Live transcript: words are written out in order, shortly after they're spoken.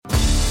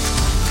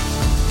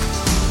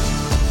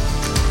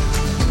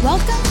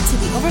Welcome to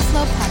the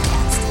Overflow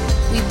Podcast.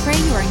 We pray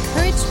you are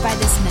encouraged by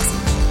this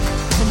message.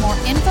 For more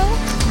info,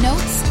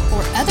 notes,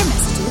 or other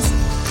messages,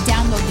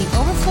 download the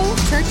Overflow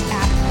Church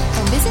app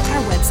or visit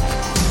our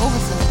website at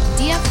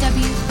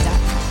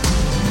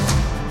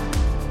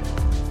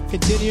overflowdfw.com.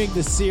 Continuing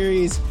the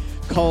series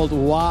called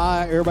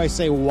Why. Everybody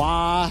say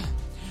why.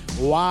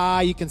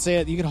 Why. You can say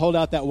it. You can hold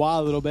out that why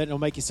a little bit. It'll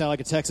make you sound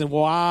like a Texan.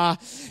 Why.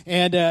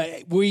 And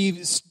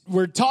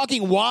we're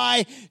talking,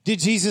 why did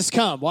Jesus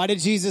come? Why did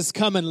Jesus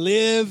come and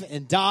live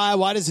and die?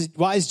 Why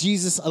is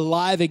Jesus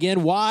alive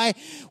again? Why?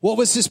 What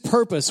was his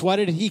purpose? Why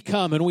did he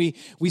come? And we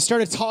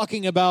started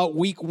talking about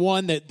week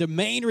one, that the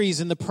main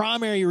reason, the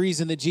primary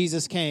reason that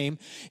Jesus came,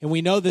 and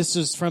we know this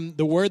is from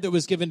the word that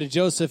was given to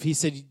Joseph. He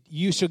said,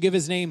 "You shall give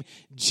his name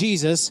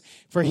Jesus,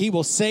 for he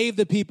will save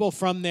the people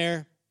from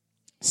their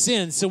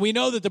sins." So we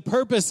know that the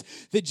purpose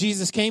that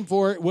Jesus came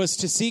for was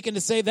to seek and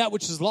to save that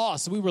which was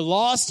lost. We were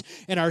lost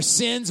in our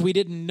sins. We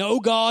didn't know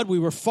God. We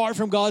were far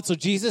from God. So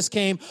Jesus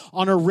came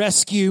on a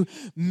rescue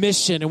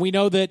mission. And we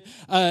know that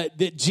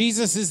that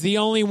Jesus is the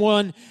only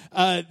one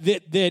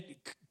that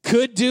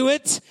could do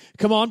it.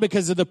 Come on,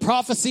 because of the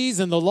prophecies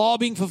and the law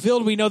being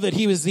fulfilled, we know that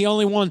he was the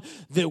only one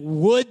that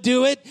would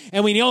do it.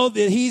 And we know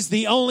that he's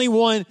the only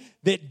one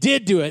that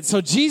did do it. So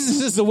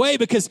Jesus is the way,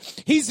 because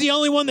he's the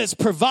only one that's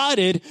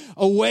provided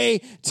a way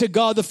to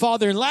God the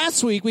Father. And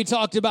last week we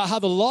talked about how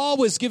the law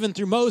was given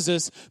through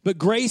Moses, but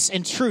grace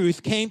and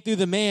truth came through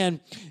the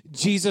man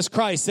Jesus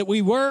Christ. That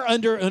we were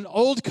under an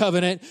old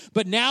covenant,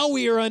 but now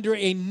we are under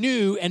a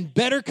new and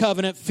better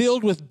covenant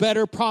filled with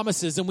better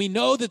promises. And we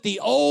know that the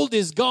old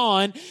is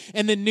gone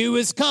and the new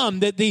is come.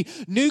 That the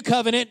new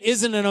covenant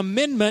isn't an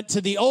amendment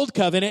to the old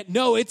covenant.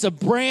 No, it's a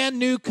brand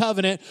new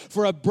covenant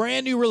for a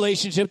brand new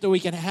relationship that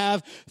we can have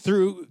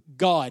through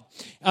God,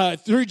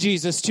 through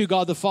Jesus to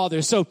God the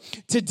Father. So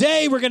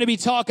today we're going to be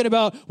talking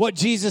about what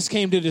Jesus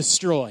came to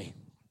destroy.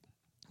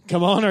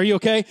 Come on, are you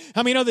okay?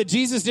 How many know that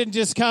Jesus didn't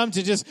just come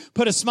to just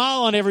put a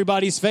smile on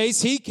everybody's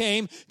face? He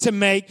came to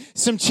make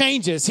some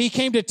changes. He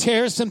came to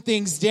tear some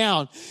things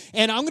down.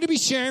 And I'm going to be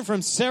sharing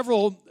from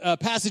several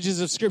passages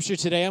of Scripture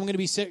today. I'm going to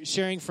be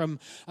sharing from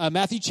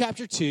Matthew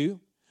chapter 2,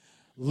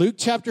 Luke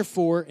chapter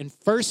 4, and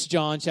 1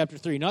 John chapter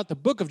 3. Not the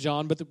book of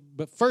John, but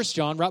 1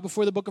 John, right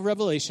before the book of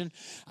Revelation.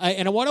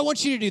 And what I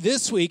want you to do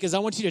this week is I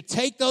want you to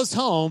take those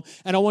home,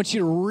 and I want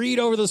you to read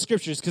over those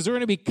scriptures, because we're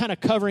going to be kind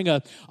of covering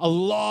a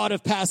lot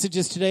of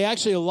passages today,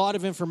 actually a lot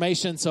of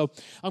information. So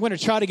I'm going to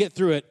try to get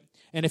through it.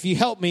 And if you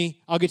help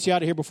me, I'll get you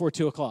out of here before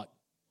 2 o'clock.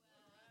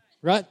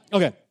 Right?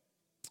 Okay.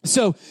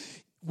 So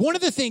one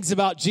of the things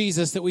about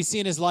Jesus that we see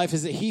in his life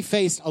is that he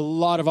faced a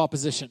lot of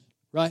opposition.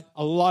 Right?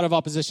 A lot of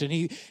opposition.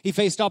 He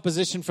faced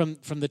opposition from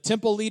the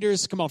temple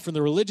leaders, from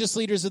the religious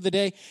leaders of the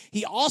day.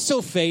 He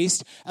also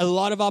faced a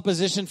lot of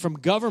opposition from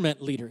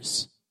government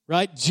leaders.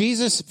 Right?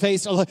 Jesus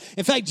faced a lot.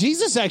 In fact,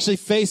 Jesus actually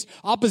faced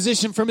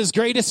opposition from his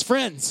greatest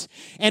friends.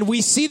 And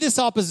we see this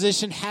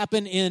opposition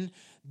happen in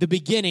the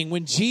beginning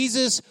when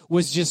Jesus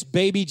was just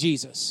baby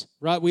Jesus.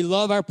 Right? We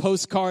love our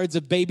postcards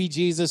of baby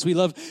Jesus. We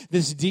love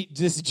this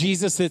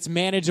Jesus that's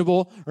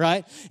manageable,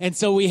 right? And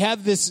so we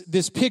have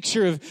this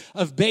picture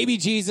of baby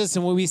Jesus,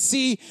 and when we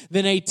see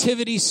the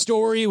nativity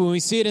story, when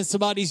we see it in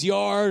somebody's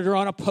yard or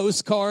on a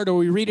postcard or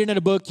we read it in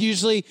a book,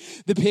 usually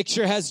the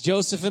picture has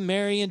Joseph and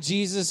Mary and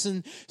Jesus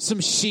and some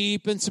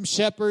sheep and some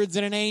shepherds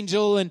and an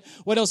angel. And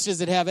what else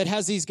does it have? It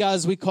has these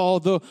guys we call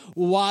the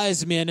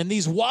wise men. And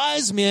these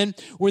wise men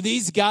were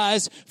these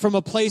guys from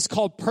a place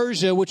called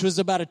Persia, which was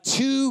about a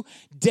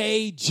 2-day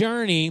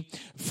journey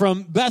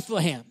from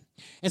Bethlehem.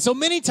 And so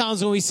many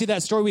times when we see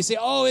that story, we say,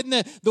 oh, and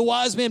the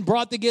wise men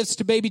brought the gifts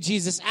to baby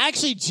Jesus.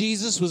 Actually,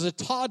 Jesus was a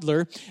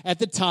toddler at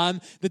the time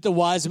that the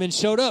wise men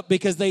showed up,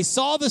 because they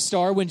saw the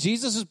star when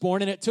Jesus was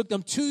born, and it took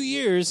them 2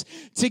 years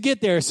to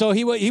get there. So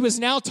he was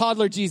now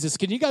toddler Jesus.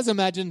 Can you guys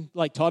imagine,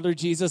 like, toddler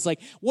Jesus?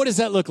 Like, what does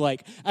that look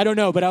like? I don't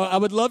know, but I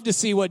would love to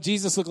see what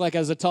Jesus looked like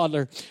as a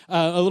toddler.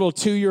 A little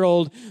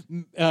 2-year-old,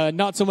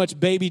 not so much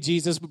baby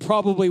Jesus, but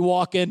probably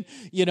walking,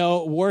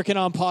 working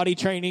on potty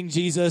training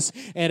Jesus.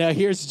 And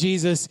here's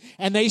Jesus.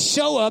 And they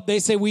show up. They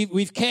say,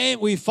 we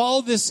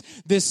followed this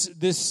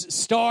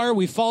star.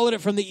 We followed it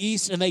from the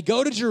east, and they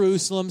go to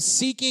Jerusalem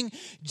seeking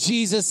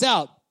Jesus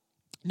out.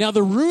 Now,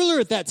 the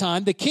ruler at that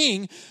time, the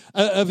king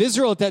of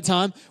Israel at that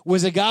time,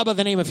 was a guy by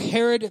the name of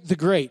Herod the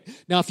Great.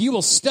 Now, if you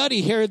will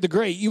study Herod the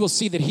Great, you will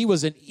see that he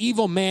was an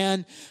evil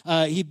man.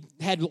 He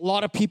had a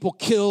lot of people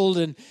killed,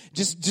 and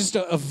just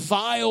a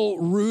vile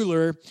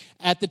ruler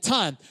at the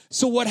time.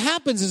 So what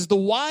happens is the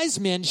wise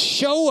men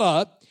show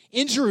up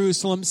in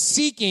Jerusalem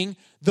seeking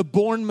the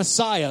born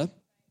Messiah,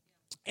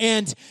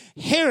 and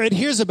Herod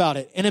hears about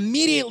it, and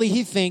immediately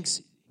he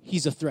thinks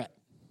he's a threat.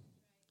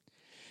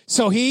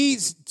 So he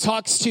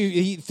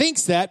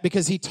thinks that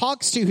because he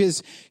talks to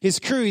his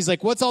crew. He's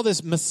like, what's all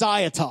this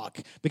Messiah talk?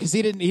 Because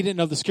he didn't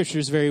know the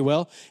scriptures very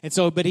well. And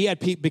so, but he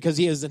had people, because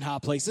he was in high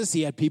places,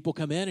 he had people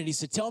come in and he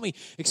said,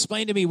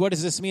 explain to me, what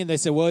does this mean? They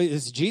said, well,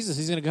 it's Jesus.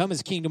 He's going to come.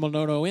 His kingdom will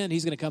know no end.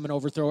 He's going to come and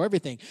overthrow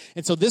everything.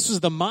 And so this was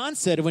the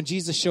mindset of when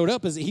Jesus showed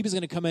up, is that he was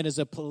going to come in as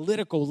a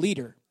political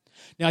leader.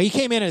 Now, he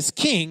came in as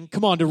king,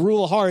 come on, to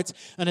rule hearts.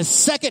 And his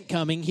second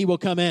coming, he will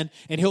come in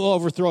and he'll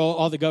overthrow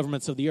all the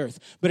governments of the earth.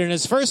 But in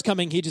his first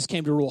coming, he just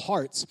came to rule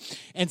hearts.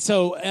 And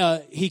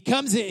so he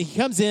comes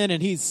in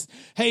and he's,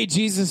 hey,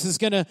 Jesus is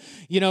going to,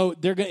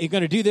 they're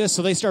going to do this.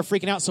 So they start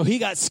freaking out. So he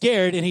got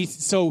scared and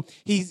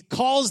he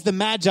calls the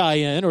Magi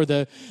in, or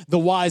the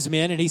wise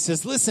men, and he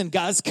says, listen,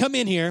 guys, come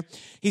in here.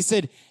 He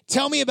said,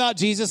 tell me about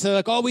Jesus. They're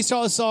like, oh, we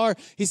saw a star.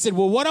 He said,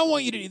 well, what I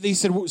want you to do, he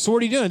said, so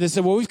what are you doing? They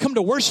said, well, we've come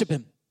to worship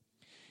him.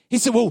 He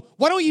said, well,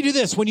 why don't you do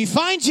this? When you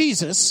find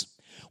Jesus,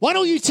 why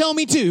don't you tell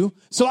me too,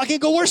 so I can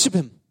go worship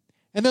him?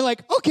 And they're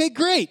like, okay,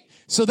 great.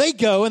 So they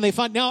go and they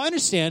find, now I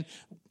understand,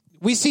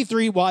 we see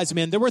three wise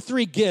men. There were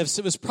three gifts.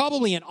 It was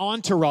probably an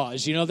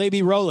entourage, they'd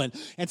be rolling.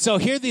 And so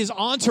here these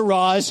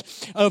entourage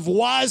of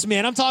wise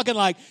men. I'm talking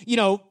like,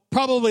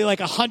 probably like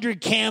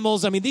 100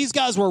 camels. I mean, these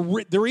guys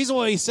were, the reason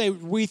why we say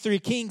we three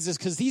kings is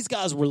because these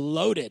guys were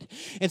loaded.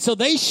 And so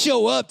they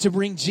show up to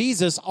bring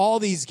Jesus all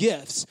these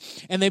gifts.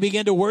 And they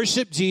begin to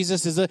worship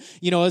Jesus as a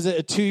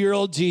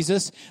 2-year-old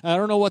Jesus. I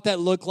don't know what that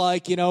looked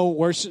like,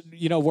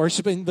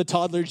 worshiping the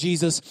toddler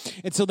Jesus.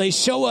 And so they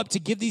show up to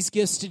give these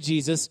gifts to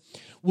Jesus.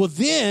 Well,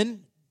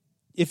 then,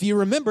 if you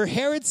remember,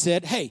 Herod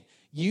said, hey,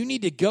 you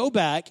need to go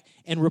back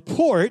and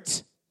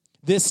report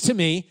this to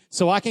me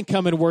so I can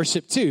come and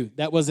worship too.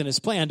 That wasn't his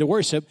plan to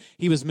worship.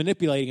 He was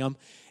manipulating them.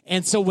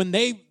 And so when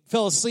they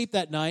fell asleep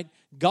that night,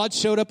 God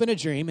showed up in a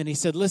dream and he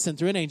said, listen,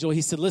 through an angel,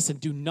 he said, listen,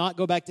 do not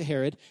go back to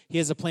Herod. He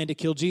has a plan to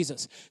kill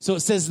Jesus. So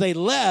it says they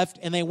left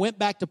and they went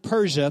back to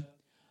Persia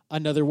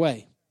another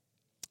way.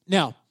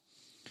 Now,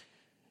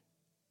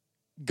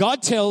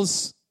 God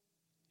tells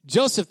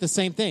Joseph the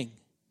same thing,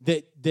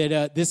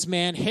 that this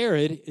man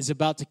Herod is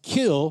about to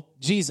kill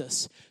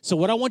Jesus. So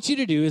what I want you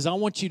to do is I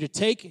want you to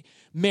take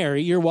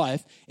Mary, your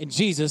wife, and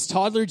Jesus,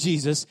 toddler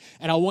Jesus,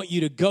 and I want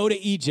you to go to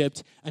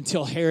Egypt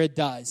until Herod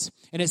dies.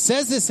 And it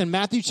says this in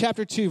Matthew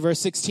chapter 2, verse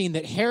 16,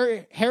 that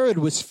Herod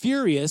was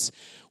furious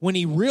when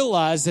he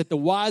realized that the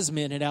wise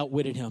men had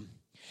outwitted him.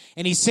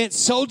 And he sent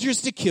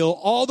soldiers to kill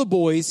all the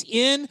boys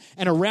in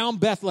and around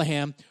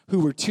Bethlehem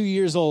who were 2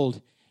 years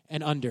old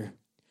and under.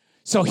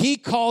 So he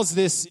calls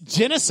this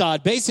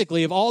genocide,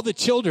 basically, of all the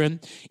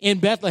children in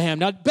Bethlehem.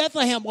 Now,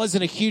 Bethlehem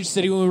wasn't a huge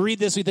city. When we read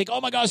this, we think, oh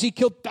my gosh, he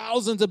killed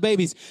thousands of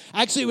babies.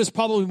 Actually, it was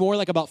probably more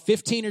like about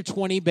 15 or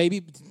 20,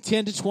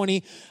 10 to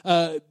 20,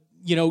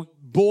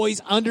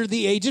 boys under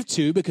the age of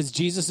 2, because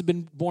Jesus had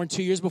been born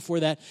 2 years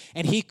before that.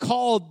 And he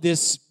called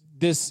this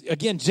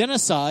again,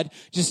 genocide,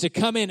 just to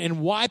come in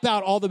and wipe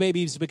out all the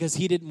babies because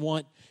he didn't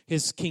want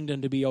his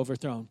kingdom to be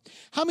overthrown.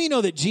 How many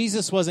know that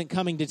Jesus wasn't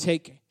coming to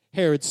take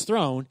Herod's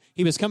throne?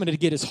 He was coming to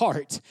get his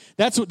heart.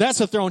 That's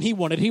the throne he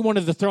wanted. He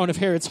wanted the throne of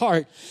Herod's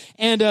heart.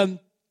 And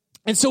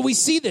so we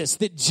see this,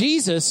 that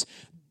Jesus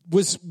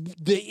was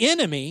the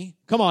enemy.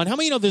 Come on, how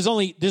many know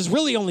there's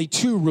really only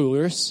 2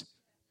 rulers?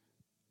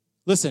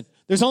 Listen,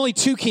 there's only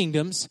 2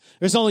 kingdoms.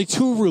 There's only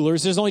 2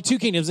 rulers. There's only 2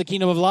 kingdoms, the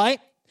kingdom of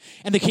light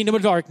and the kingdom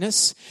of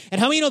darkness.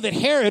 And how many know that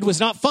Herod was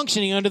not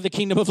functioning under the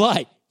kingdom of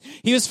light?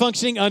 He was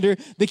functioning under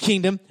the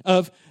kingdom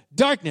of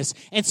darkness.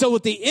 And so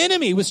what the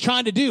enemy was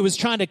trying to do was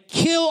trying to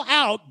kill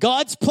out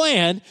God's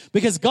plan,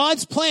 because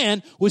God's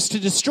plan was to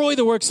destroy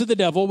the works of the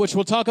devil, which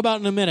we'll talk about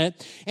in a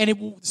minute.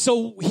 And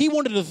so he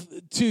wanted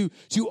to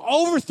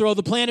overthrow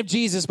the plan of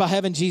Jesus by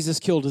having Jesus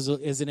killed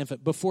as an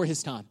infant before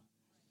his time.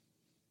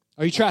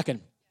 Are you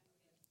tracking?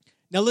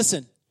 Now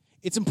listen,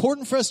 it's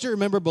important for us to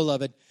remember,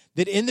 beloved,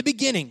 that in the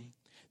beginning,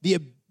 the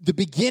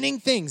beginning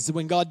things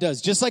when God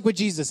does, just like with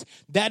Jesus,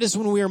 that is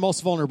when we are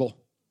most vulnerable.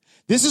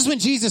 This is when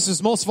Jesus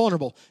is most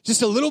vulnerable.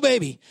 Just a little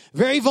baby,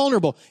 very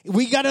vulnerable.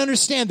 We got to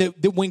understand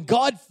that when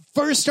God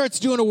first starts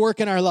doing a work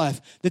in our life,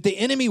 that the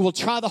enemy will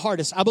try the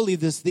hardest. I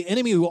believe this. The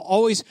enemy will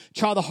always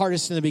try the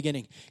hardest in the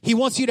beginning. He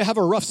wants you to have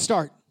a rough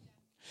start.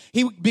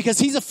 Because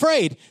he's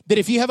afraid that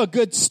if you have a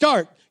good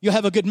start, you'll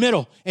have a good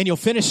middle and you'll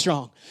finish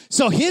strong.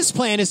 So his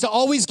plan is to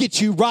always get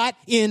you right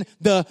in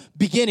the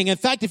beginning. In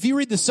fact, if you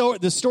read the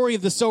story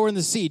of the sower and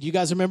the seed, you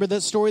guys remember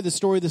that story, the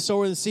story of the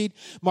sower and the seed?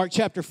 Mark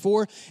chapter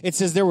 4, it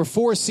says there were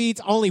 4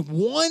 seeds, only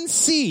one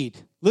seed,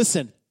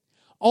 listen,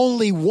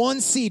 only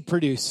one seed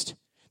produced.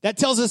 That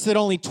tells us that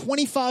only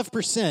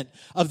 25%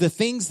 of the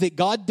things that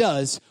God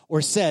does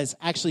or says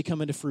actually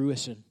come into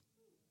fruition.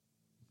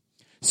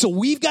 So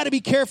we've got to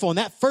be careful. And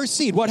that first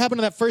seed, what happened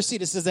to that first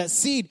seed? It says that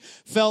seed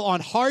fell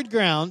on hard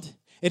ground.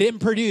 It didn't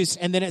produce.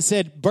 And then it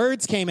said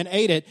birds came and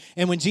ate it.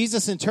 And when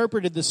Jesus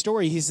interpreted the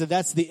story, he said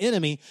that's the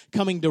enemy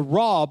coming to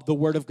rob the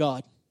word of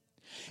God.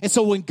 And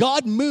so when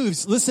God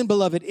moves, listen,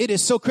 beloved, it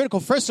is so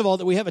critical, first of all,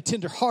 that we have a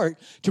tender heart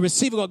to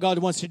receive what God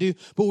wants to do,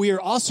 but we are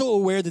also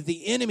aware that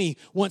the enemy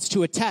wants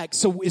to attack.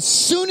 So as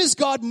soon as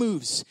God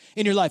moves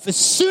in your life, as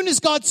soon as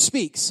God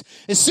speaks,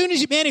 as soon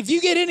as if you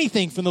get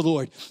anything from the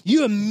Lord,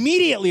 you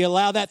immediately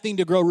allow that thing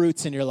to grow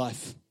roots in your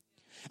life.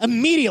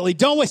 Immediately.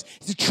 Don't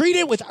waste. Treat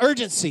it with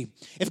urgency.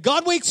 If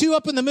God wakes you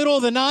up in the middle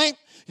of the night,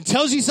 and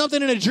tells you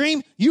something in a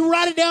dream, you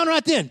write it down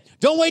right then.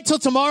 Don't wait till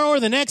tomorrow or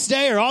the next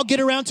day or I'll get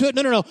around to it.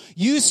 No.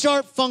 You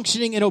start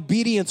functioning in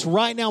obedience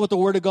right now with the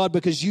Word of God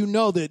because you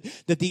know that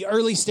the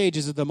early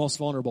stages are the most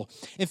vulnerable.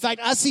 In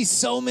fact, I've seen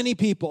so many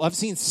people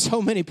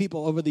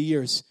over the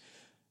years,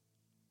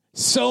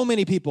 so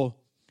many people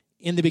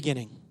in the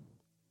beginning.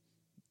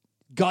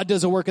 God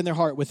does a work in their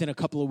heart within a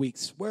couple of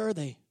weeks. Where are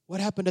they? What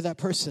happened to that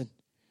person?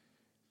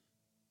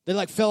 They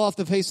like fell off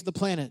the face of the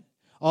planet.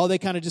 Oh, they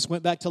kind of just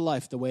went back to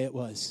life the way it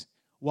was.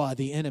 Why?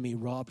 The enemy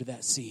robbed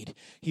that seed.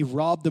 He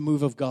robbed the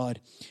move of God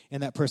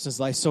in that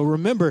person's life. So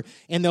remember,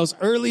 in those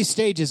early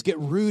stages, get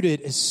rooted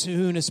as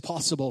soon as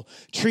possible.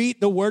 Treat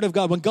the Word of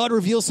God. When God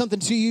reveals something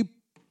to you,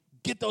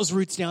 get those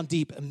roots down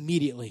deep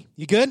immediately.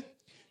 You good?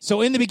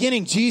 So in the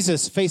beginning,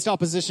 Jesus faced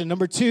opposition.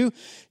 Number 2,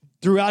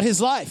 throughout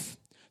his life.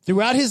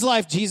 Throughout his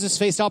life, Jesus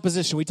faced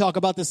opposition. We talk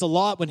about this a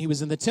lot when he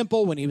was in the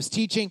temple, when he was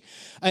teaching.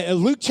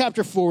 Luke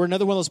chapter 4,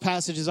 another one of those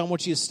passages I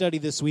want you to study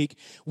this week,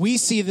 we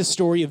see the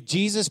story of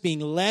Jesus being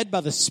led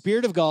by the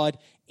Spirit of God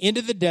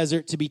into the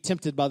desert to be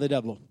tempted by the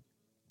devil.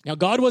 Now,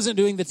 God wasn't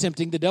doing the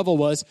tempting, the devil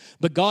was,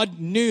 but God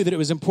knew that it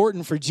was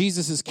important for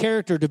Jesus'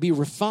 character to be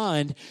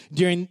refined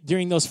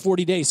during those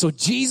 40 days. So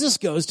Jesus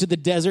goes to the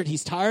desert.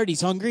 He's tired,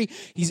 he's hungry,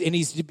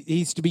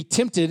 he's to be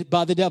tempted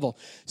by the devil.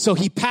 So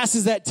he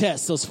passes that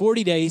test, those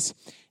 40 days.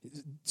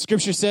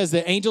 Scripture says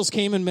that angels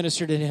came and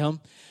ministered to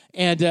him.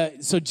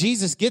 And so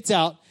Jesus gets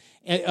out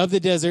of the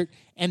desert,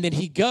 and then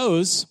he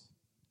goes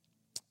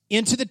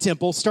into the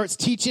temple, starts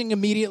teaching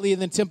immediately in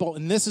the temple,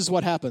 and this is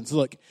what happens.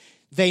 Look,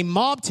 they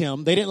mobbed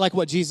him. They didn't like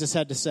what Jesus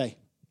had to say.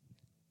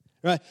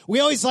 Right?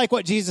 We always like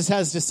what Jesus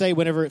has to say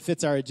whenever it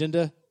fits our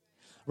agenda.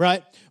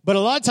 Right? But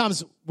a lot of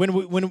times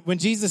when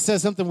Jesus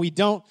says something we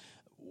don't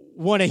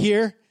want to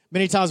hear,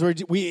 many times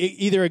we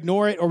either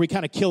ignore it or we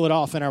kind of kill it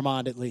off in our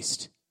mind at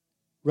least.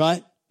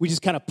 Right? We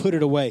just kind of put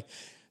it away.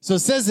 So it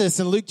says this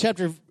in Luke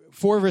chapter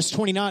 4, verse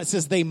 29. It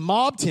says, they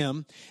mobbed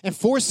him and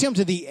forced him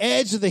to the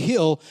edge of the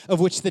hill of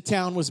which the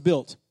town was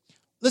built.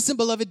 Listen,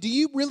 beloved, do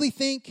you really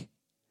think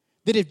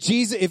that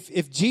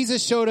if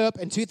Jesus showed up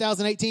in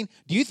 2018,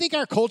 do you think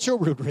our culture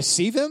would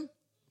receive him?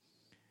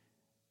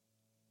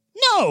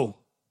 No.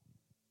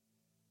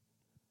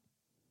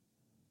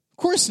 Of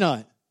course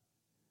not.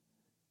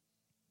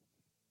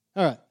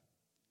 All right.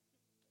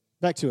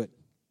 Back to it.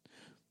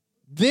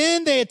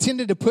 Then they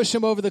attempted to push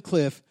him over the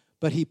cliff,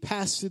 but he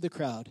passed through the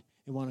crowd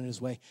and went on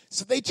his way.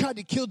 So they tried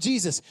to kill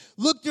Jesus.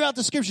 Look throughout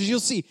the scriptures, you'll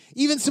see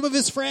even some of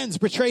his friends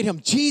betrayed him.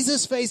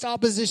 Jesus faced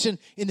opposition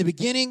in the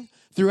beginning,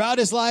 throughout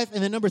his life,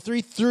 and then number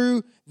 3,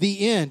 through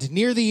the end,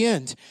 near the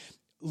end.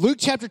 Luke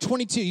chapter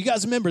 22, you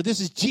guys remember,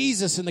 this is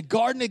Jesus in the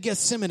Garden of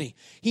Gethsemane.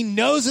 He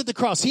knows at the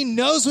cross. He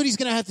knows what he's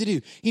going to have to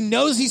do. He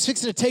knows he's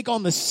fixing to take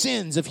on the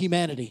sins of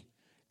humanity.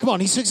 Come on,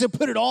 he's fixing to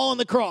put it all on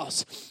the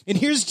cross. And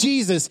here's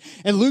Jesus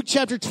in Luke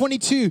chapter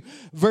 22,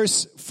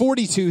 verse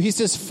 42. He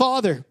says,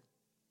 Father,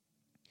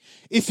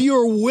 if you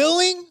are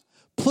willing,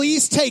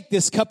 please take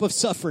this cup of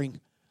suffering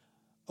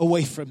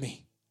away from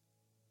me.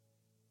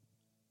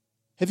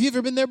 Have you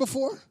ever been there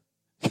before?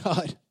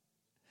 God,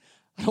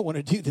 I don't want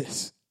to do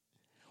this.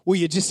 Will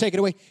you just take it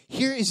away?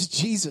 Here is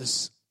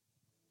Jesus.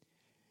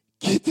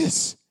 Get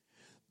this.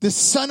 The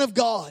Son of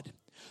God,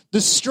 the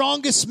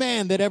strongest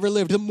man that ever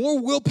lived, the more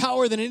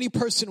willpower than any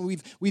person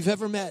we've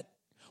ever met,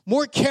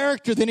 more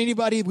character than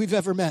anybody we've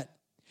ever met,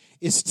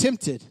 is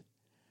tempted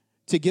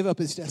to give up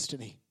his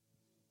destiny.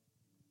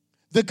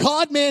 The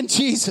God-man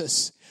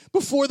Jesus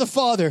before the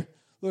Father,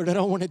 Lord, I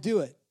don't want to do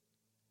it.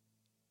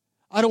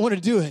 I don't want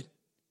to do it.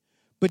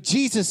 But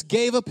Jesus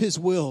gave up his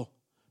will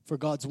for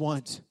God's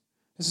want.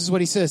 This is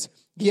what he says,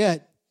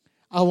 yet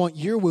I want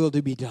your will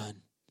to be done,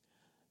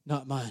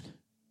 not mine.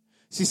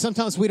 See,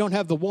 sometimes we don't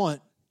have the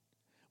want.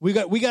 We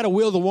got to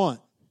will the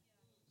want.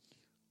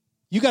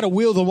 You got to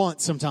will the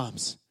want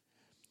sometimes.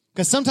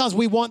 Because sometimes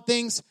we want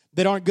things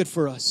that aren't good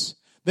for us,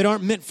 that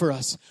aren't meant for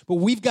us. But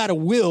we've got to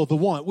will the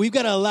want. We've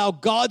got to allow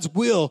God's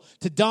will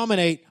to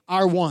dominate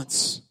our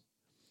wants.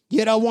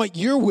 Yet I want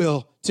your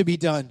will to be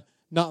done,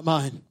 not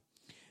mine.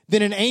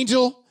 Then an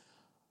angel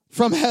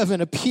from heaven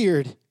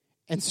appeared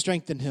and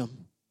strengthened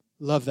him.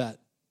 Love that.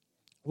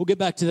 We'll get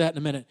back to that in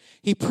a minute.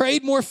 He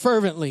prayed more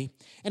fervently,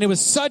 and it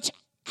was such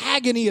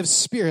agony of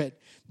spirit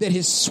that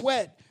his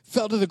sweat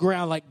fell to the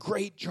ground like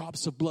great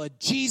drops of blood.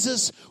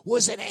 Jesus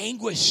was in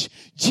anguish.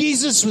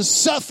 Jesus was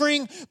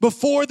suffering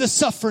before the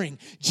suffering.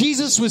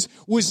 Jesus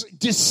was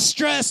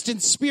distressed in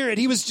spirit.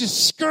 He was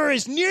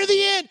discouraged near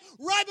the end,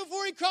 right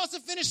before he crossed the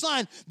finish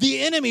line.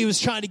 The enemy was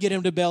trying to get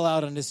him to bail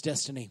out on his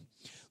destiny.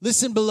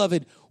 Listen,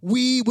 beloved,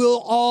 we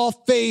will all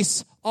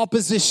face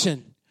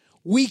opposition.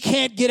 We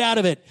can't get out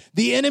of it.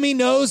 The enemy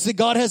knows that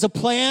God has a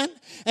plan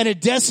and a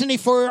destiny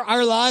for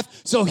our life,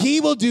 so he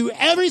will do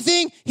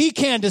everything he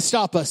can to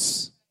stop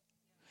us.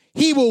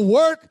 He will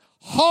work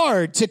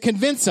hard to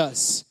convince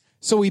us,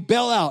 so we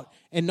bail out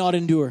and not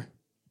endure.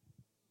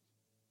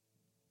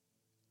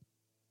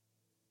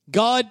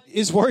 God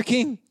is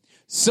working,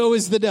 so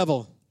is the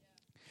devil.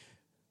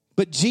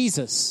 But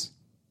Jesus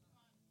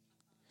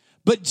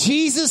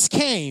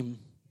came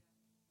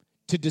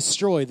to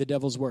destroy the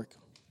devil's work.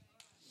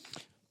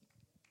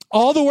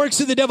 All the works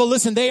of the devil,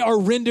 listen, they are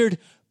rendered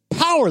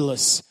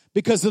powerless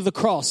because of the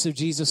cross of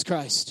Jesus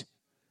Christ.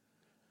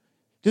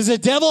 Does the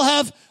devil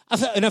have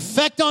an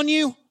effect on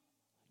you?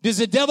 Does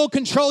the devil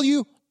control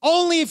you?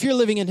 Only if you're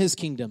living in his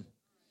kingdom.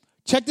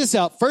 Check this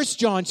out. 1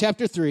 John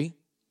chapter 3.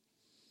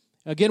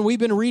 Again, we've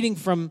been reading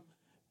from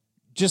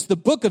just the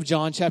book of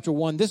John, chapter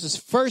 1. This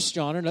is 1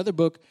 John, another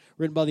book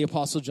written by the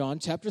Apostle John,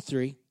 chapter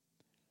 3.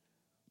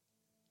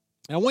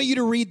 And I want you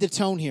to read the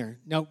tone here.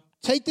 Now,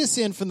 take this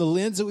in from the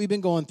lens that we've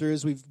been going through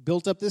as we've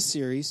built up this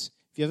series.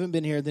 If you haven't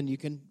been here, then you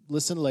can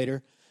listen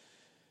later.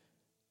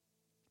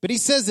 But he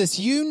says this,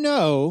 you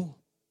know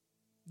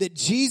that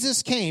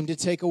Jesus came to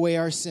take away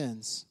our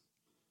sins,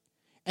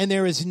 and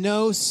there is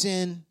no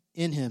sin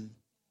in him.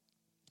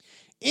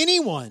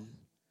 Anyone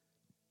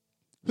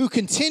who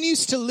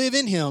continues to live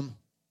in him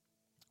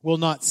will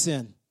not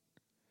sin.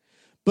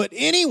 But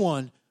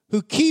anyone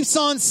who keeps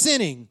on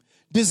sinning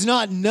does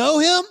not know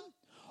him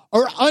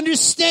or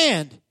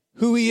understand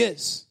who he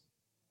is.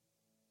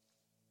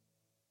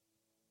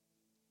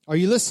 Are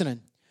you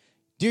listening?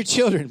 Dear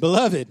children,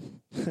 beloved,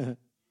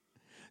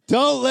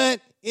 don't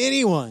let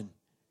anyone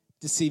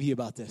deceive you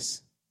about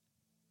this.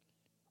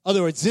 In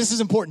other words, this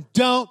is important.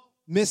 Don't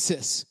miss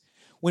this.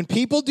 When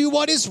people do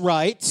what is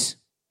right,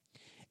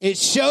 it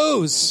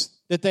shows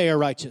that they are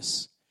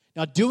righteous.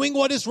 Now, doing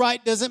what is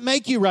right doesn't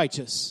make you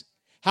righteous.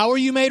 How are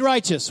you made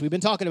righteous? We've been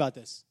talking about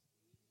this.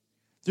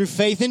 Through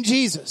faith in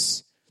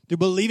Jesus. Through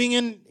believing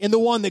in the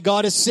one that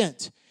God has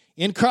sent.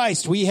 In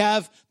Christ, we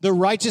have the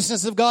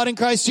righteousness of God in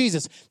Christ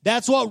Jesus.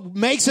 That's what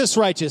makes us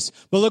righteous.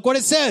 But look what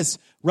it says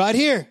right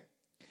here.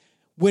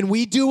 When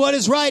we do what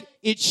is right,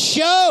 it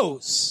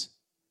shows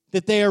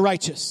that they are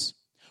righteous.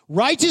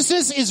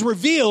 Righteousness is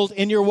revealed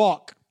in your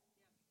walk,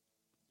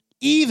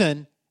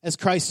 even as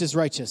Christ is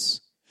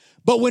righteous.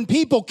 But when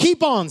people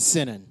keep on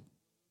sinning,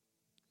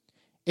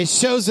 it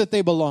shows that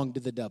they belong to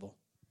the devil.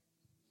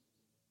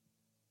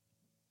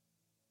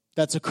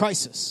 That's a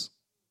crisis.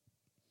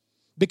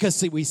 Because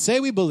see, we say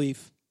we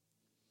believe,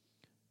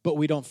 but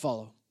we don't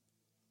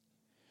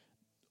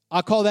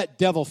I call that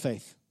devil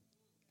faith.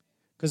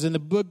 Because in the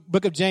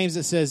book of James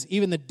it says,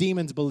 even the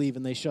demons believe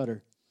and they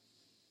shudder.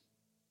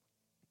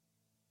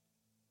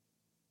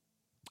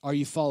 Are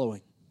you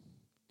following?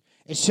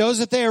 It shows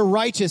that they are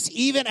righteous,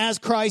 even as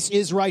Christ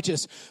is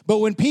righteous. But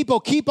when people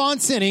keep on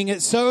sinning,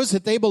 it shows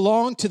that they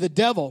belong to the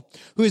devil,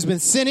 who has been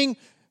sinning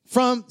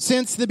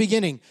since the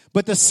beginning.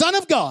 But the Son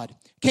of God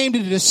came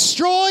to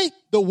destroy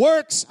the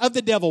works of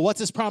the devil. What's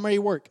his primary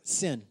work?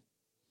 Sin.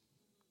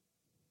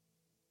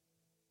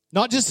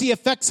 Not just the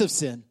effects of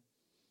sin.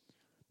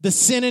 The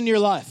sin in your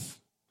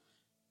life.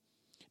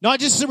 Not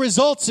just the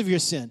results of your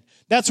sin.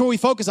 That's where we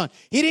focus on.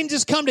 He didn't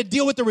just come to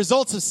deal with the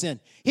results of sin.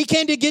 He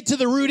came to get to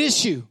the root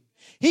issue.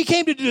 He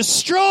came to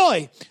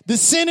destroy the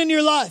sin in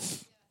your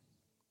life.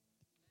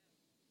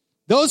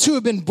 Those who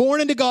have been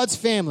born into God's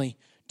family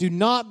do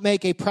not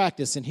make a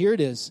practice, and here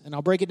it is, and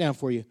I'll break it down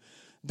for you.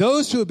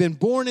 Those who have been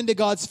born into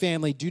God's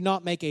family do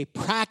not make a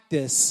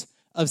practice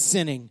of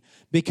sinning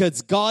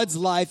because God's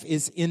life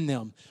is in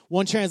them.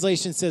 One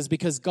translation says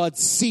because God's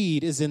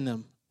seed is in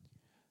them.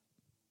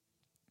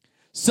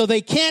 So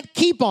they can't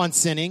keep on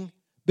sinning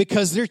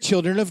because they're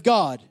children of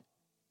God.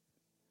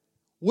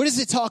 What is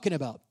it talking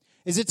about?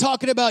 Is it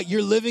talking about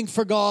you're living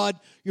for God,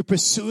 you're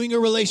pursuing a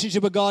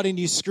relationship with God, and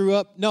you screw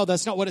up? No,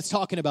 that's not what it's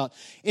talking about.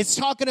 It's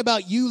talking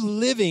about you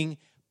living,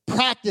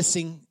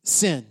 practicing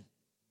sin.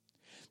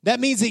 That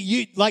means that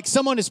you, like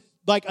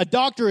a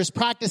doctor is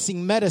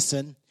practicing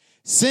medicine,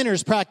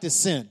 sinners practice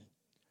sin.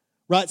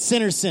 Right?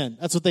 Sinners sin.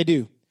 That's what they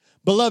do.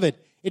 Beloved,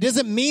 it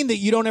doesn't mean that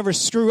you don't ever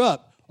screw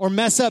up or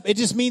mess up. It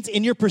just means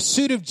in your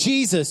pursuit of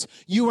Jesus,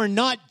 you are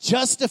not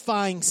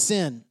justifying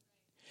sin.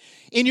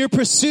 In your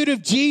pursuit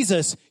of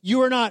Jesus,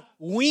 you are not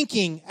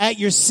winking at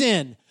your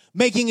sin,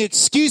 making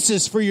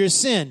excuses for your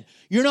sin.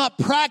 You're not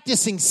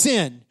practicing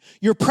sin.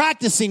 You're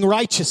practicing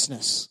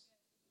righteousness.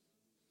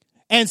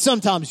 And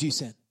sometimes you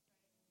sin.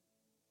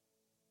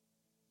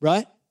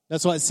 Right?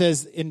 That's why it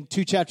says in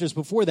 2 chapters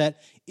before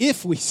that,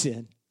 if we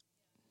sin,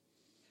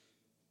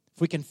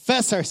 if we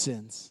confess our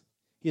sins,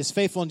 He is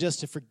faithful and just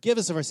to forgive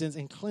us of our sins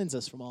and cleanse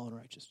us from all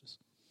unrighteousness.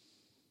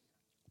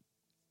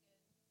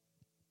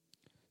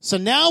 So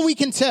now we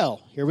can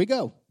tell. Here we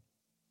go.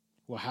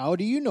 Well, how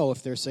do you know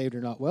if they're saved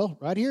or not? Well,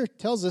 right here it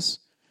tells us,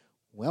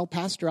 well,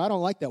 Pastor, I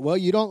don't like that. Well,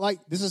 you don't like,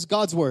 this is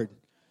God's word.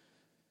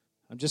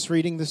 I'm just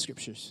reading the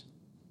scriptures.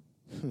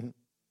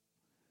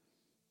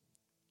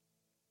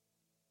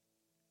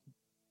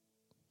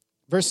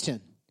 Verse 10.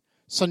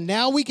 So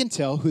now we can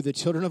tell who the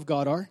children of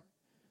God are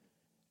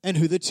and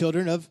who the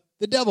children of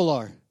the devil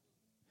are.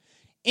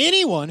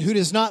 Anyone who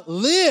does not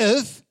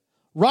live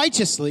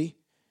righteously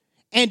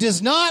and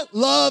does not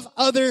love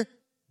other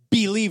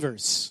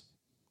believers.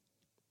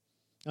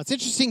 Now, it's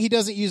interesting he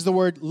doesn't use the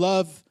word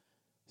love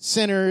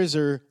sinners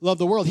or love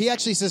the world. He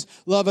actually says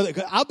love other.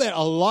 I'll bet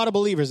a lot of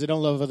believers that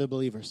don't love other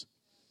believers.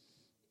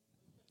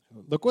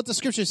 Look what the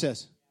scripture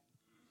says.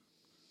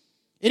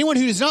 Anyone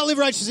who does not live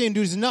righteously and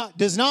does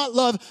not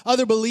love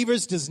other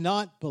believers does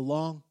not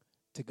belong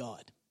to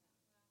God.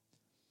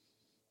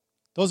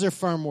 Those are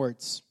firm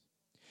words.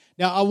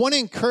 Now, I want to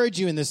encourage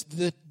you in this.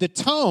 The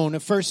tone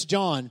of 1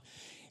 John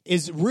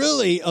is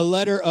really a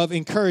letter of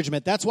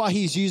encouragement. That's why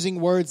he's using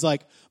words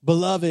like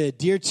beloved,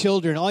 dear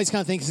children, all these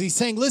kind of things. He's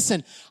saying,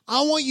 listen,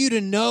 I want you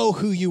to know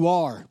who you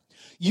are.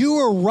 You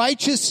are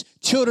righteous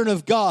children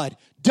of God.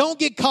 Don't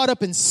get caught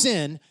up in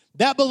sin.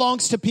 That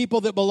belongs to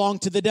people that belong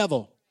to the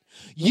devil.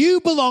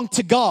 You belong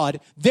to God,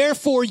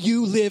 therefore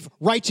you live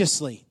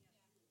righteously.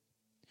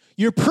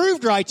 You're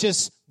proved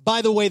righteous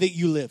by the way that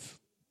you live.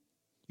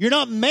 You're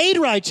not made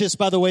righteous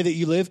by the way that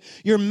you live.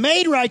 You're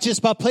made righteous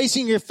by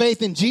placing your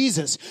faith in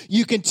Jesus.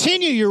 You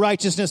continue your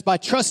righteousness by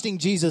trusting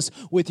Jesus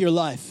with your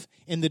life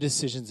in the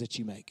decisions that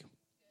you make.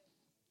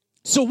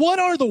 So what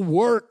are the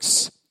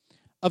works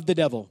of the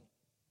devil?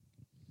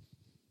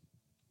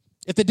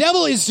 If the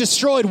devil is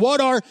destroyed, what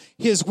are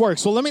his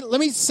works? Well, let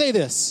me say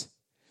this.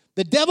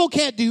 The devil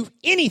can't do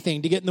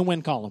anything to get in the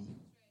win column.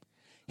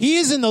 He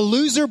is in the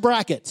loser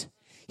bracket.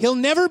 He'll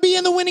never be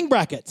in the winning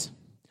bracket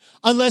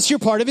unless you're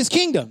part of his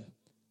kingdom.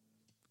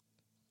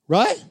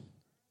 Right?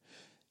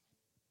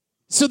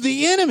 So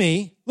the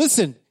enemy,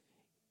 listen,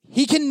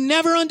 he can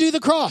never undo the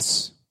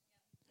cross.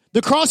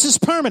 The cross is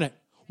permanent.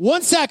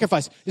 One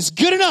sacrifice is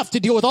good enough to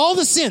deal with all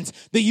the sins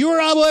that you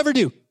or I will ever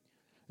do.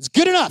 It's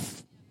good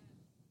enough.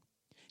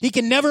 He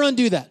can never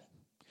undo that.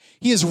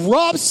 He has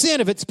robbed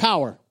sin of its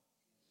power,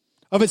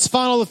 of its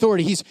final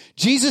authority.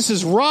 Jesus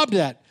has robbed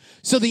that.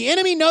 So the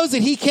enemy knows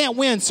that he can't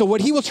win. So what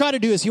he will try to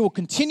do is he will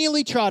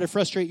continually try to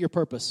frustrate your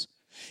purpose.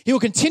 He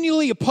will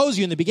continually oppose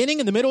you in the beginning,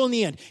 in the middle, and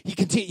the end.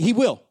 He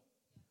will.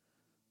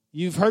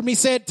 You've heard me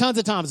say it tons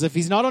of times. If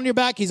he's not on your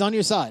back, he's on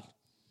your side.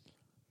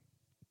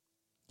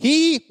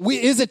 He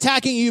is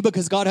attacking you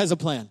because God has a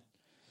plan.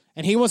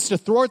 And he wants to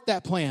thwart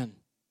that plan.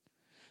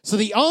 So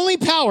the only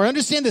power,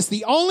 understand this,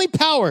 the only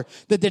power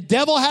that the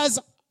devil has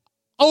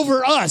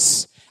over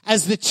us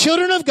as the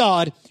children of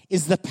God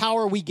is the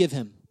power we give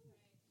him.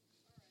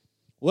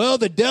 Well,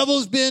 the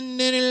devil's been,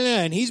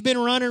 and he's been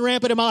running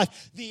rampant in my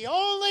life. The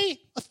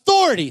only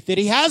authority that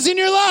he has in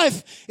your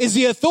life is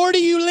the authority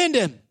you lend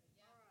him.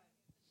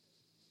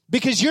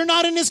 Because you're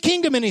not in his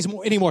kingdom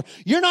anymore.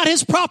 You're not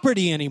his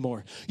property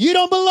anymore. You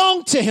don't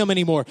belong to him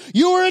anymore.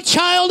 You are a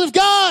child of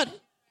God.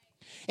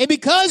 And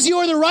because you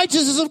are the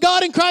righteousness of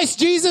God in Christ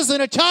Jesus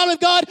and a child of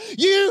God,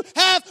 you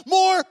have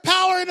more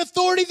power and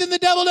authority than the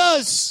devil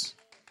does.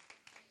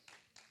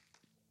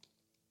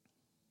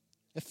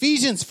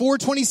 Ephesians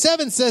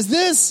 4:27 says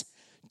this,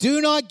 do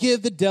not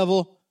give the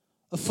devil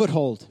a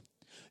foothold.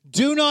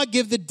 Do not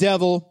give the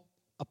devil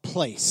a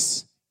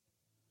place.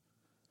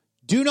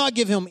 Do not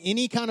give him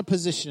any kind of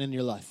position in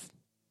your life.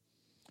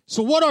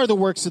 So what are the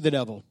works of the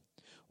devil?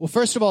 Well,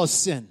 first of all, is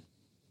sin.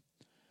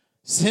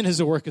 Sin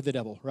is a work of the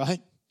devil, right?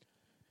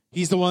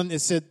 He's the one that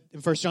said in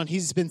 1 John,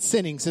 he's been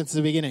sinning since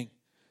the beginning.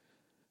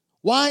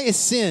 Why is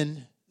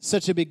sin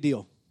such a big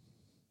deal?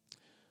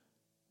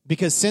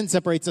 Because sin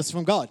separates us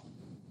from God.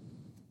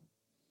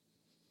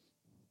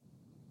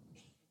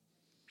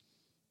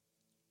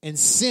 And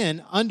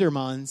sin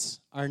undermines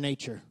our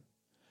nature,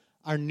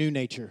 our new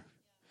nature.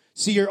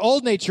 See, your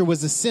old nature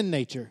was a sin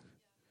nature.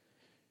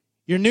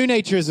 Your new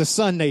nature is a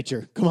son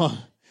nature. Come on.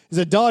 It's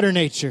a daughter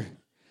nature.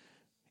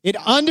 It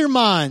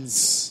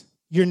undermines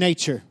your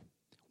nature.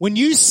 When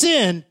you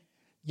sin,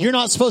 you're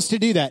not supposed to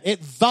do that. It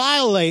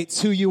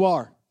violates who you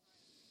are.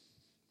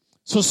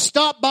 So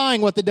stop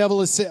buying what the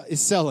devil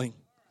is selling.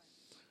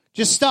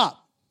 Just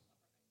stop.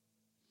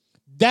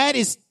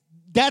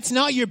 That's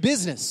not your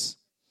business.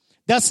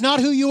 That's not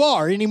who you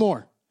are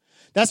anymore.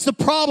 That's the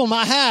problem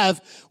I have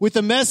with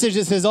the message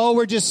that says, oh,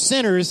 we're just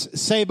sinners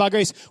saved by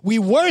grace. We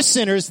were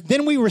sinners,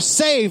 then we were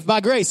saved by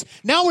grace.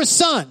 Now we're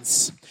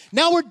sons.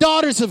 Now we're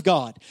daughters of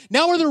God.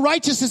 Now we're the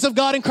righteousness of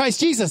God in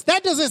Christ Jesus.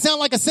 That doesn't sound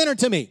like a sinner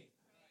to me.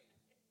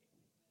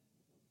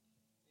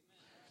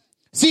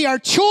 See, our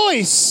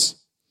choices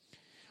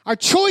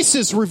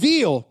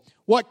reveal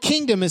what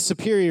kingdom is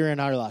superior in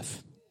our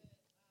life.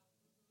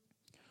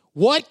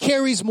 What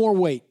carries more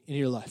weight in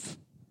your life?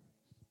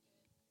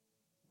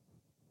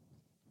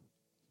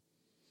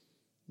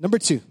 Number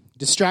 2,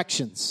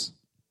 distractions.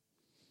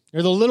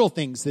 They're the little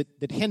things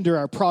that hinder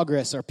our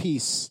progress, our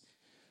peace.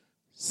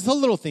 It's the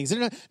little things. They're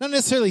not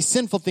necessarily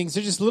sinful things.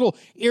 They're just little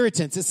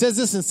irritants. It says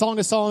this in Song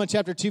of Solomon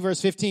chapter 2, verse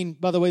 15.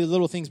 By the way, the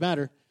little things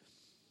matter. It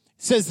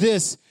says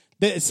this,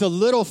 that it's the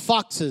little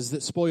foxes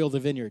that spoil the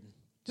vineyard.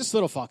 Just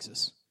little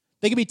foxes.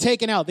 They can be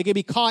taken out. They can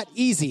be caught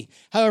easy.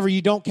 However,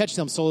 you don't catch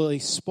them, so they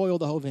spoil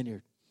the whole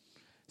vineyard.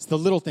 It's the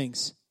little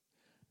things.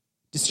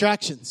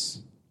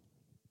 Distractions.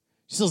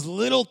 Just those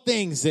little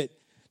things that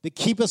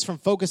keep us from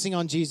focusing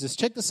on Jesus.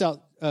 Check this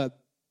out.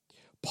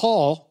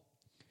 Paul,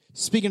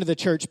 speaking to the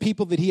church,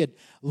 people that he had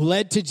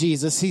led to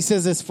Jesus, he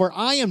says this, for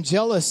I am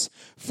jealous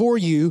for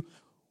you,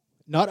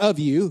 not of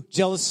you,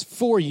 jealous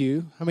for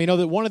you. I mean, know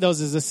that one of those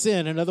is a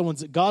sin, another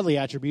one's a godly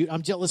attribute.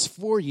 I'm jealous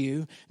for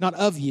you, not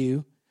of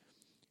you,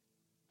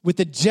 with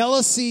the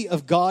jealousy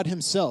of God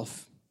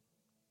himself.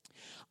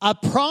 I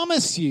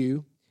promised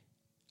you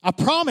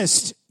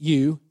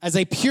as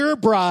a pure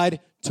bride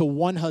to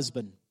one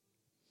husband.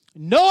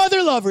 No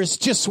other lovers,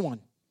 just one.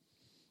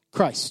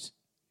 Christ.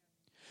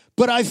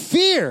 But I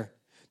fear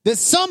that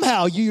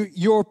somehow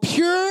your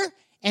pure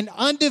and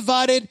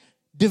undivided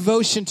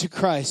devotion to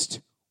Christ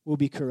will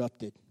be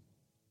corrupted.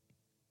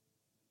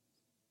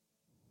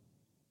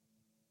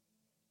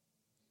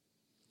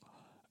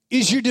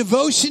 Is your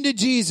devotion to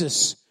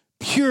Jesus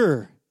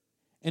pure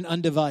and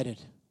undivided?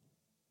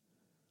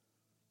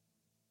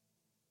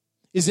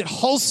 Is it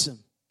wholesome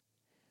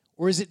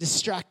or is it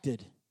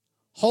distracted?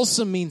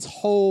 Wholesome means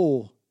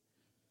whole.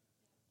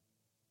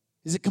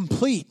 Is it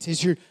complete?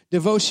 Is your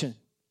devotion?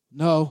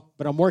 No,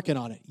 but I'm working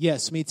on it.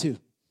 Yes, me too.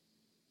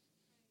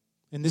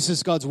 And this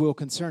is God's will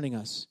concerning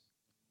us.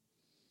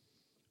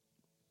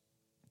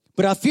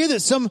 But I fear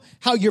that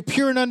somehow your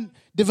pure and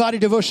undivided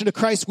devotion to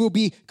Christ will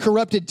be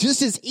corrupted,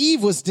 just as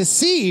Eve was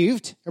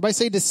deceived, everybody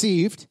say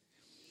deceived,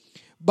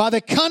 by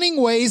the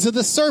cunning ways of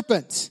the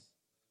serpent.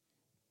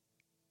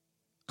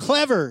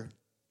 Clever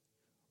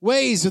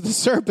ways of the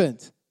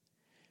serpent.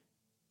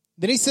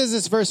 Then he says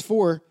this, verse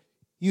 4,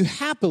 you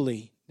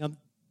happily, now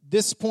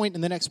this point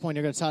and the next point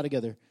are going to tie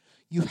together.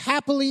 You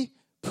happily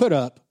put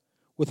up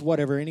with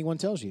whatever anyone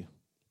tells you,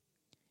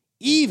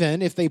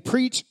 even if they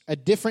preach a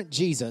different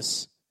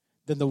Jesus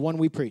than the one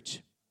we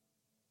preach.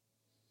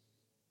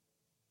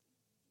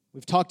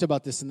 We've talked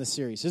about this in this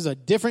series. There's a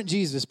different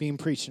Jesus being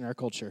preached in our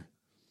culture.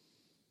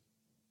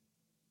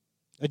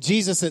 A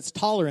Jesus that's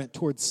tolerant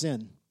towards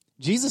sin.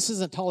 Jesus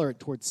isn't tolerant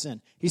towards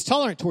sin. He's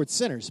tolerant towards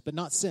sinners, but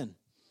not sin.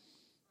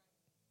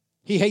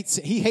 He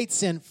hates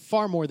sin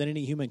far more than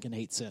any human can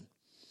hate sin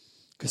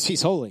because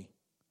he's holy.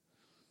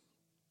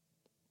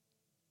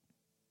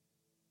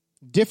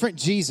 Different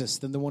Jesus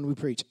than the one we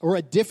preach, or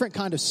a different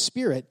kind of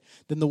spirit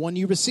than the one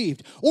you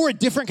received, or a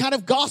different kind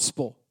of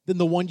gospel than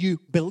the one you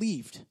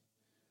believed.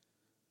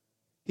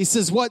 He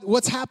says,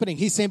 what's happening?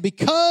 He's saying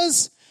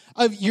because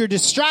you're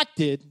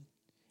distracted,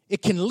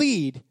 it can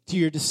lead to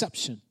your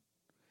deception.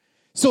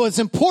 So it's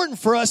important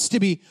for us to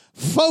be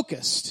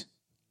focused,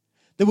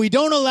 that we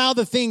don't allow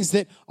the things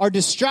that are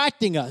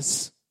distracting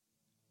us,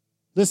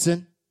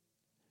 listen,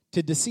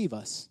 to deceive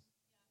us.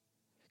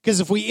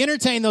 Because if we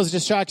entertain those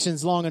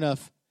distractions long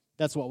enough,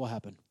 that's what will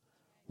happen.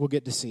 We'll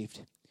get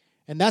deceived.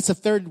 And that's a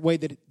third way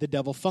that the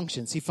devil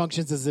functions. He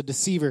functions as a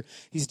deceiver.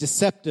 He's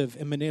deceptive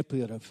and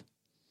manipulative.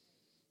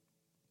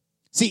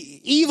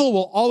 See, evil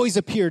will always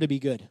appear to be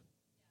good.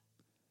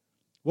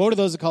 What are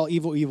those that call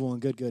evil, evil,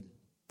 and good, good?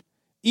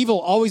 Evil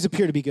will always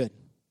appear to be good.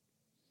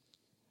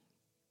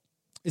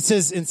 It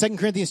says in 2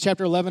 Corinthians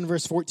chapter 11,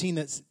 verse 14,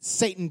 that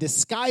Satan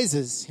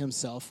disguises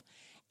himself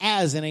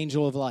as an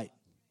angel of light.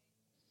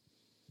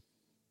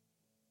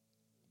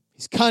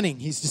 He's cunning.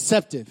 He's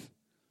deceptive.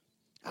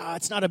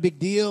 It's not a big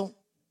deal.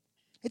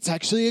 It's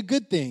actually a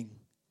good thing.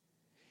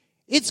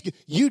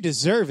 You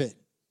deserve it.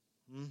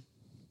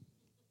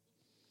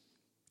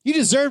 You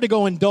deserve to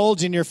go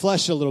indulge in your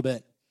flesh a little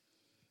bit.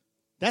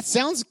 That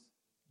sounds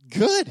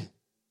good.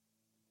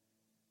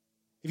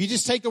 If you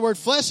just take the word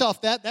flesh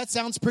off that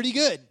sounds pretty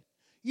good.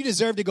 You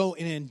deserve to go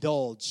and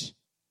indulge.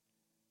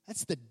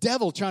 That's the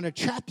devil trying to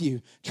trap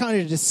you,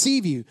 trying to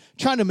deceive you,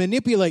 trying to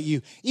manipulate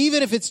you.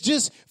 Even if it's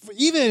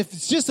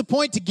just a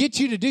point to get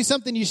you to do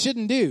something you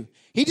shouldn't do.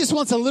 He just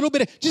wants a little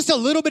bit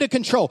of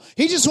control.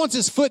 He just wants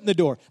his foot in the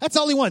door. That's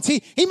all he wants.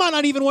 He might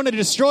not even want to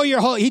destroy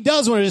he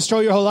does want to destroy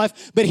your whole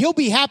life, but he'll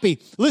be happy.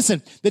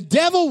 Listen, the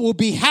devil will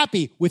be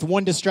happy with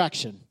one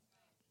distraction.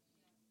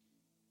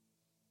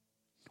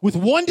 With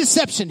one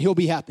deception, he'll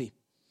be happy.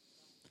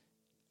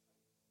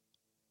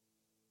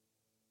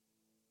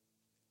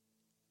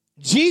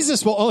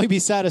 Jesus will only be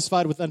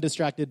satisfied with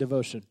undistracted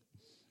devotion.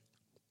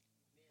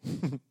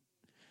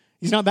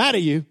 He's not mad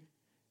at you.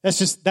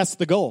 That's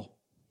the goal.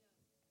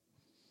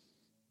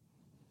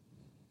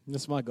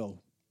 That's my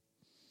goal.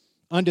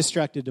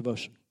 Undistracted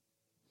devotion.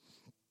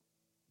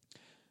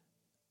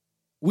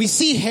 We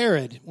see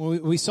Herod,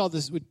 when we saw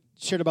this, we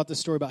shared about this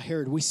story about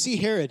Herod. We see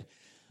Herod,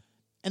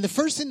 and the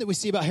first thing that we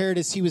see about Herod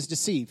is he was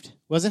deceived,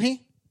 wasn't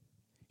he?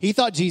 He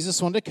thought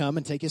Jesus wanted to come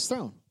and take his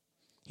throne.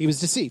 He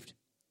was deceived.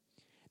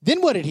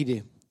 Then what did he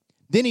do?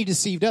 Then he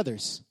deceived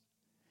others.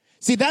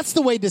 See, that's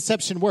the way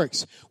deception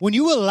works. When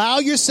you allow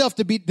yourself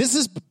to be, this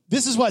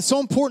is why it's so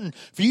important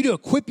for you to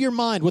equip your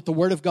mind with the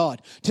Word of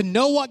God, to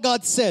know what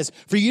God says,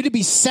 for you to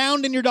be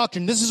sound in your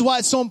doctrine. This is why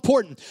it's so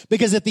important,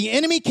 because if the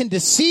enemy can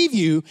deceive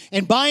you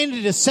and buy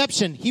into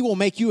deception, he will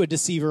make you a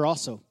deceiver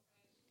also.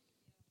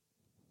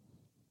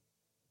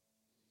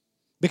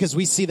 Because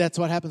we see that's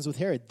what happens with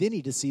Herod. Then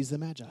he deceives the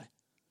Magi.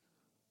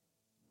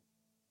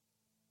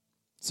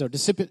 So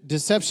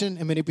deception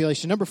and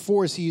manipulation. Number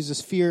 4 is he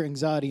uses fear,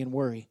 anxiety, and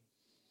worry.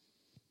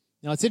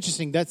 Now it's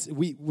interesting.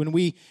 When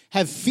we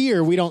have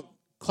fear, we don't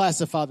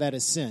classify that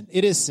as sin.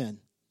 It is sin.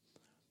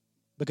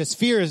 Because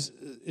fear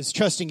is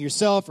trusting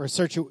yourself or a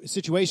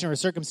situation or a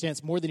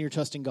circumstance more than you're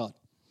trusting God.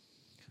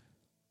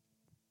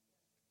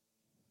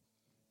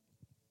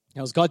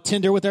 Now is God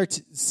tender with our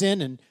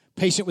sin and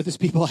patient with his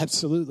people?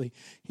 Absolutely.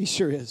 He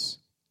sure is.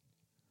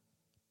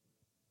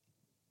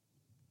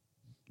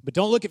 But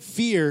don't look at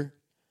fear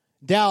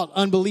doubt,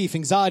 unbelief,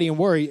 anxiety, and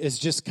worry is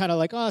just kind of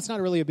like, oh, it's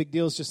not really a big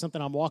deal. It's just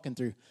something I'm walking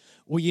through.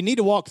 Well, you need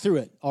to walk through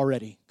it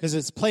already because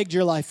it's plagued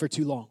your life for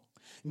too long.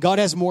 God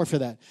has more for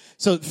that.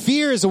 So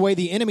fear is a way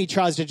the enemy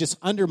tries to just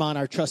undermine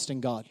our trust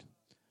in God.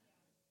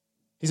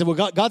 He said,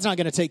 well, God's not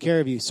going to take care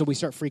of you, so we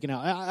start freaking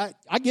out.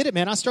 I get it,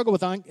 man. I struggle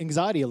with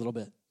anxiety a little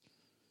bit.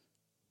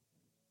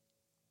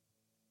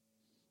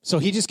 So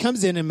he just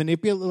comes in and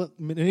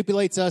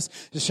manipulates us,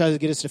 just tries to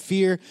get us to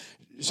fear,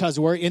 just tries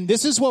to worry. And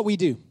this is what we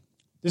do.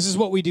 This is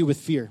what we do with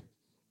fear,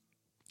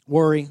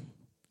 worry,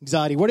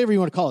 anxiety, whatever you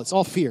want to call it. It's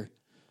all fear.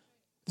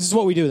 This is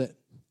what we do with it.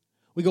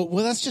 We go,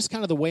 well, that's just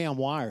kind of the way I'm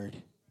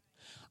wired.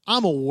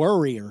 I'm a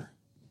worrier.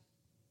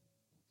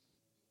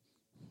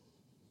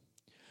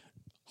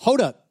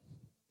 Hold up.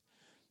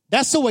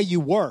 That's the way you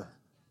were.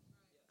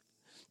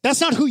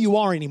 That's not who you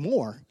are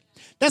anymore.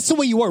 That's the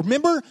way you were.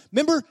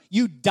 Remember,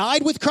 you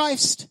died with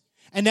Christ,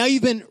 and now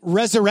you've been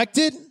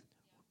resurrected,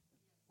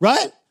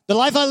 right? The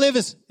life I live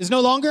is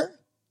no longer.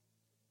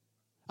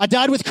 I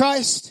died with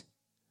Christ,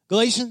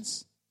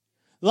 Galatians.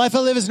 The life I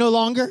live is no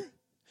longer.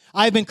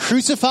 I have been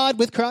crucified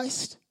with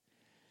Christ.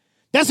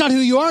 That's not who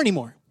you are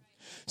anymore.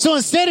 So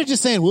instead of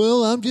just saying,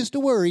 well, I'm just a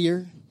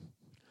worrier.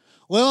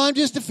 Well, I'm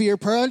just a fear.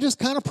 I'm just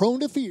kind of prone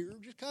to fear.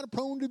 Just kind of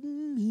prone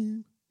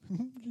to,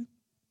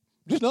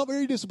 just not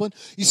very disciplined.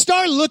 You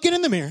start looking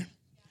in the mirror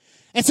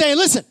and saying,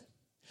 listen,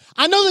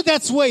 I know that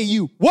that's the way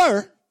you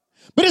were,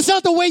 but it's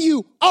not the way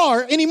you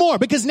are anymore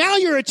because now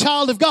you're a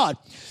child of God.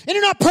 And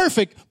you're not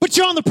perfect, but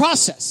you're on the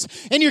process.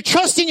 And you're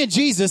trusting in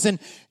Jesus. And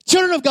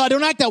children of God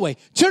don't act that way.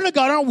 Children of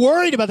God aren't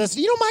worried about this.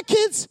 You know, my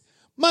kids,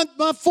 my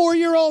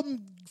 4-year-old,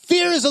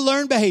 fear is a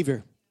learned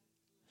behavior.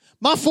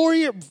 My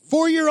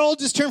 4-year-old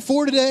just turned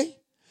 4 today.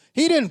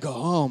 He didn't go,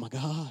 oh my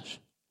gosh,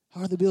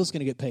 how are the bills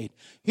going to get paid?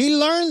 You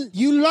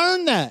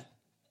learn that.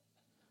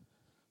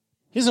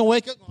 He doesn't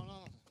wake up going,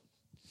 oh,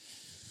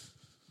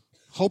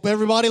 hope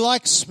everybody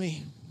likes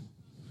me.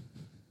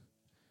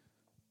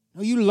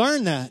 No, you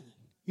learn that.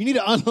 You need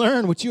to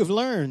unlearn what you have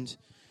learned.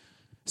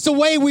 It's the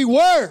way we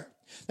were.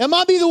 That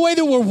might be the way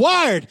that we're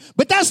wired,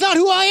 but that's not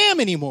who I am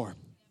anymore.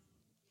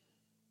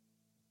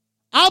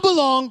 I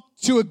belong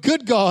to a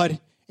good God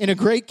in a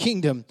great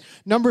kingdom.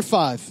 Number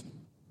 5.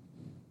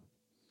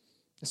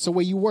 It's the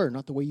way you were,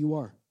 not the way you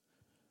are.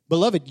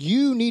 Beloved,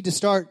 you need to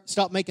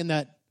stop making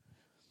that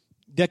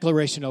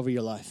declaration over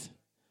your life.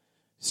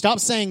 Stop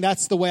saying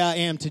that's the way I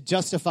am to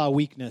justify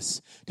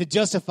weakness, to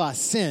justify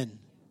sin.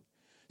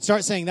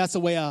 Start saying that's the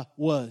way I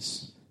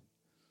was.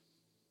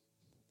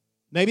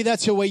 Maybe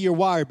that's the way you're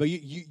wired, but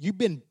you've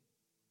been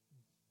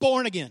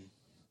born again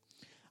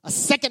a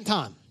second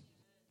time.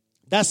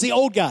 That's the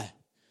old guy.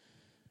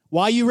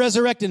 Why are you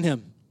resurrecting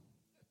him?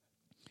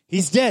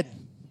 He's dead.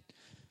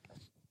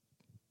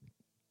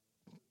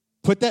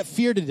 Put that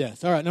fear to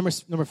death. All right, number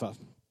 5.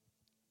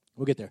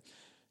 We'll get there.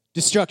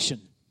 Destruction.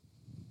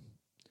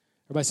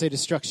 Everybody say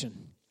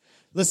destruction.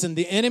 Listen,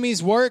 the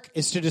enemy's work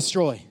is to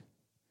destroy.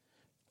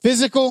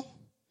 Physical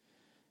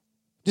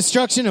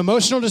destruction,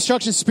 emotional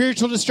destruction,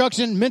 spiritual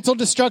destruction, mental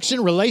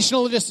destruction,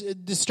 relational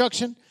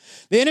destruction.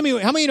 The enemy,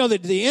 how many of you know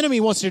that the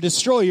enemy wants to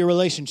destroy your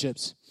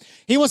relationships?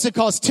 He wants to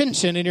cause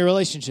tension in your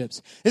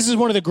relationships. This is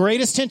one of the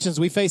greatest tensions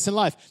we face in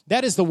life.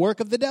 That is the work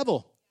of the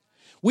devil.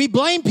 We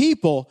blame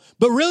people,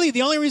 but really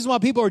the only reason why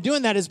people are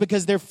doing that is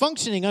because they're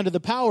functioning under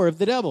the power of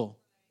the devil.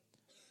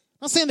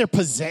 I'm not saying they're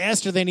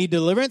possessed or they need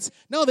deliverance.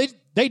 No,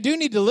 they do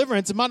need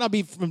deliverance. It might not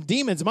be from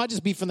demons. It might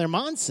just be from their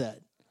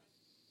mindset.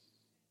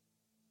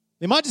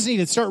 They might just need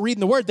to start reading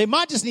the word. They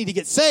might just need to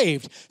get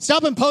saved.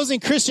 Stop imposing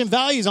Christian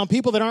values on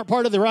people that aren't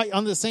part of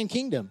on the same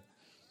kingdom.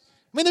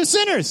 I mean, they're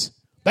sinners.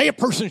 Bad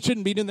person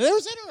shouldn't be doing that. They're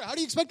a sinner. How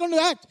do you expect them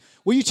to act?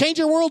 Will you change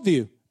your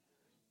worldview?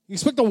 You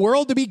expect the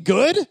world to be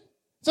good?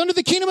 It's under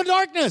the kingdom of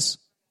darkness.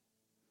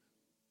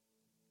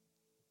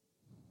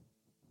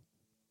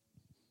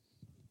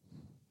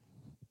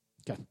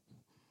 Okay.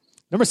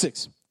 Number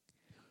 6.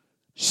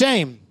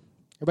 Shame.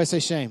 Everybody say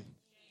shame.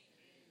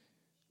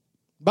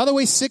 By the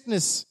way,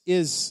 sickness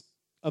is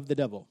of the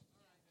devil.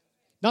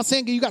 Not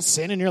saying you got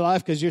sin in your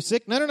life because you're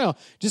sick. No.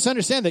 Just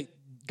understand that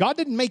God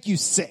didn't make you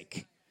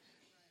sick.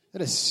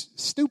 That is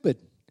stupid.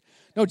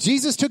 No,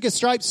 Jesus took his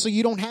stripes so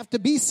you don't have to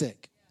be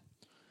sick.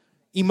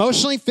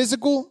 Emotionally,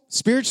 physical,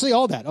 spiritually,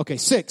 all that. Okay,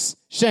 6,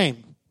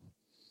 shame.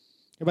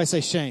 Everybody say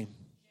shame.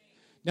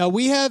 Now,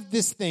 we have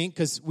this thing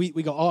because we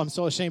go, oh, I'm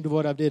so ashamed of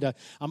what I did.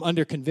 I'm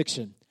under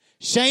conviction.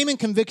 Shame and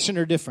conviction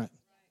are different.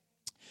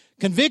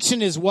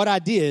 Conviction is what I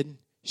did.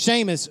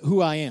 Shame is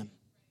who I am.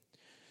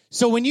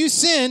 So when you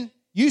sin,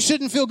 you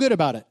shouldn't feel good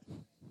about it.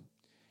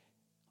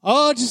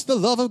 Oh, just the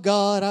love of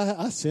God.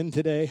 I sinned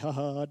today.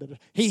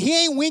 He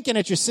ain't winking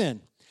at your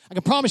sin. I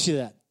can promise you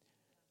that.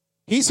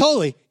 He's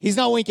holy. He's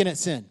not winking at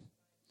sin.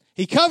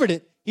 He covered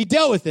it. He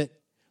dealt with it.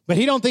 But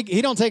he don't take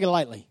it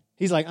lightly.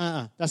 He's like,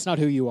 that's not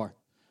who you are.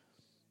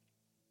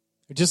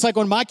 Just like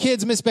when my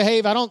kids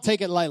misbehave, I don't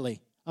take it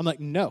lightly. I'm like,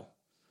 no,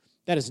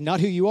 that is not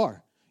who you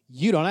are.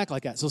 You don't act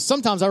like that. So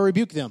sometimes I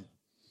rebuke them.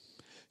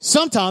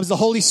 Sometimes the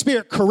Holy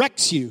Spirit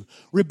corrects you,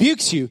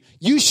 rebukes you.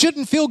 You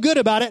shouldn't feel good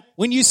about it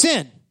when you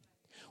sin.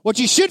 What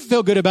you should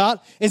feel good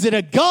about is that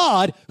a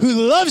God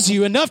who loves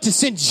you enough to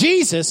send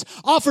Jesus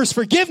offers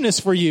forgiveness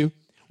for you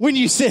when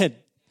you sin.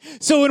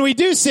 So when we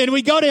do sin,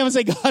 we go to him and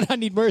say, God, I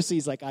need mercy.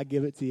 He's like, I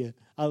give it to you.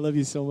 I love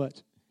you so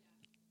much.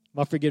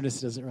 My forgiveness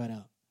doesn't run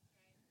out.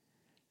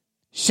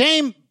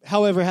 Shame,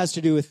 however, has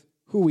to do with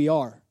who we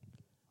are.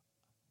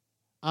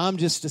 I'm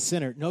just a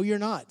sinner. No, you're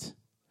not.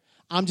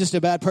 I'm just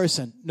a bad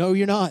person. No,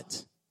 you're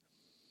not.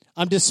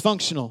 I'm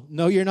dysfunctional.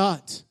 No, you're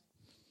not.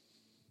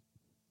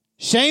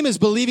 Shame is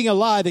believing a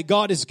lie that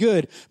God is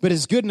good, but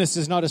his goodness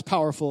is not as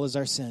powerful as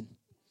our sin.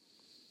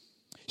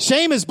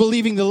 Shame is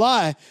believing the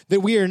lie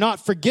that we are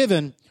not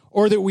forgiven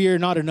or that we are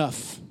not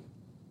enough.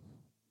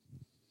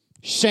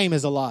 Shame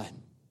is a lie.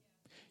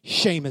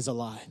 Shame is a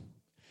lie.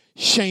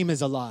 Shame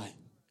is a lie.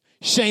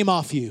 Shame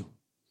off you.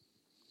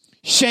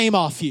 Shame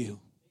off you.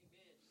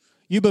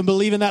 You've been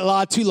believing that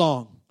lie too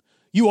long.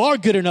 You are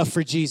good enough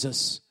for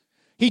Jesus.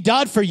 He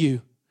died for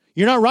you.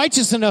 You're not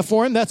righteous enough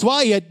for him. That's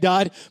why he had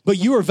died. But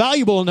you are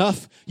valuable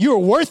enough. You are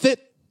worth it.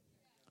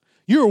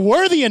 You are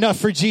worthy enough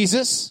for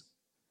Jesus.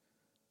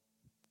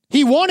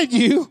 He wanted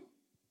you.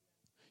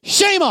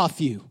 Shame off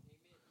you.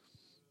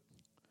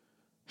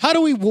 How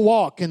do we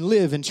walk and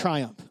live in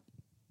triumph?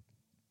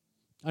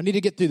 I need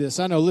to get through this.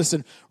 I know,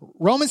 listen.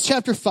 Romans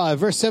chapter 5,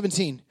 verse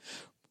 17.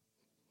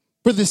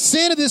 For the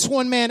sin of this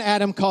one man,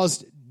 Adam,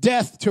 caused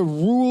death to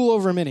rule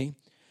over many.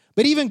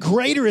 But even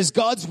greater is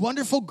God's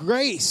wonderful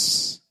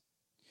grace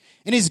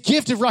and his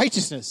gift of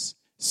righteousness.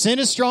 Sin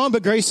is strong,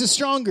 but grace is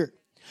stronger.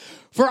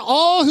 For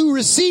all who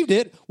received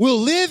it will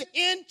live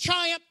in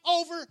triumph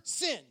over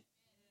sin.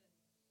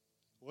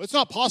 Well, it's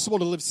not possible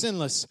to live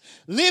sinless.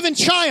 Live in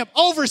triumph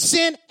over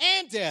sin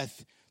and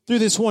death through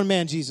this one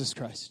man, Jesus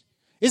Christ.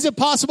 Is it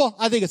possible?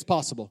 I think it's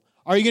possible.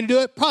 Are you going to do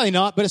it? Probably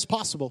not, but it's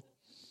possible.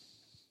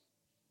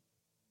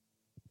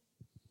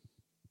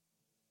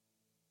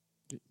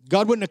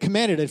 God wouldn't have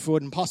commanded it if it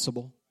wasn't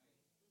possible.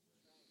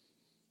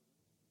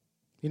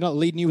 He's not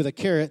leading you with a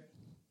carrot.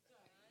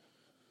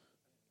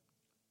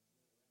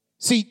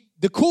 See,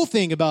 the cool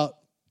thing about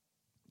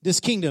this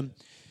kingdom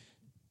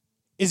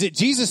is that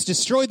Jesus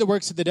destroyed the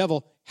works of the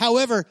devil.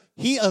 However,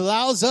 he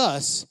allows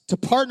us to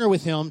partner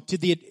with him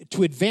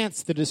to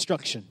advance the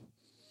destruction.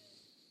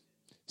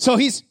 So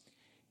he's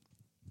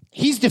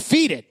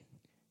defeated.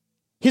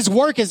 His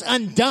work is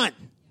undone.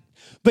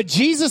 But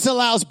Jesus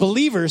allows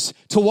believers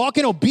to walk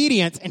in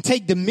obedience and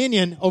take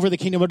dominion over the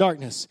kingdom of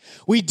darkness.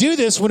 We do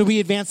this when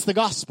we advance the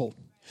gospel.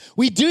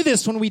 We do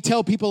this when we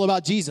tell people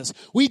about Jesus.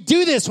 We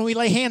do this when we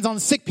lay hands on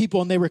sick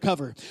people and they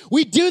recover.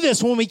 We do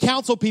this when we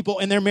counsel people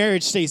and their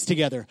marriage stays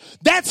together.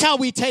 That's how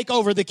we take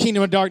over the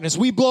kingdom of darkness.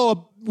 We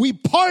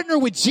partner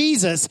with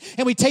Jesus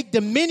and we take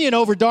dominion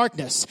over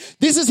darkness.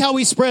 This is how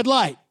we spread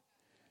light.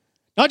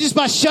 Not just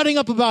by shutting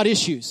up about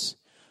issues,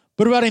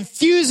 but about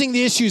infusing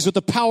the issues with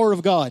the power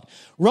of God.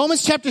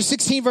 Romans chapter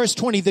 16, verse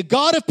 20, the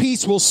God of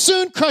peace will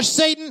soon crush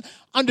Satan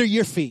under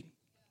your feet.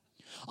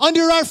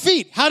 Under our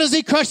feet. How does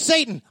he crush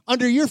Satan?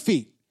 Under your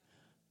feet.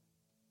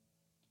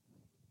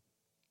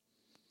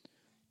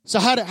 So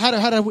how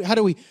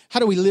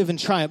do we live in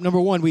triumph?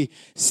 Number one, we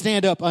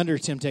stand up under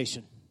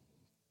temptation.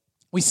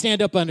 We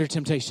stand up under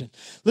temptation.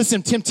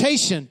 Listen,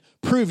 temptation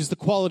proves the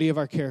quality of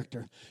our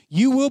character.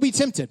 You will be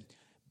tempted.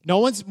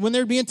 When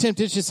they're being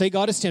tempted, should say,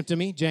 God has tempted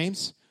me,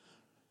 James.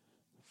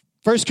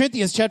 1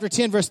 Corinthians chapter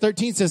 10, verse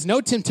 13 says,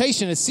 no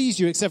temptation has seized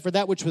you except for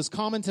that which was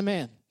common to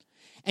man.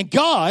 And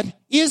God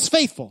is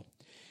faithful,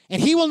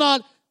 and he will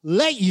not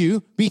let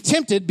you be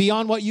tempted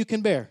beyond what you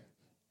can bear.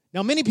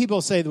 Now, many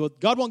people say, well,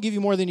 God won't give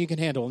you more than you can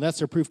handle, and that's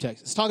their proof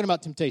text. It's talking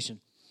about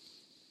temptation.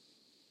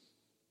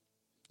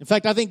 In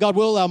fact, I think God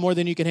will allow more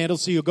than you can handle,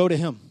 so you'll go to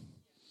him.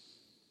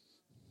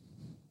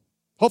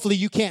 Hopefully,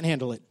 you can't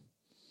handle it.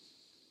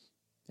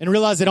 And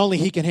realize that only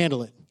he can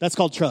handle it. That's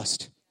called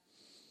trust.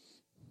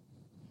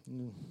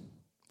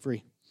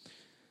 Free.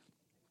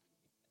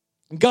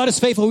 And God is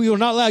faithful. We will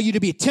not allow you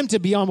to be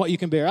tempted beyond what you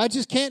can bear. I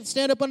just can't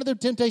stand up under the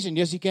temptation.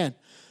 Yes, you can.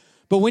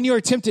 But when you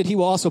are tempted, he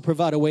will also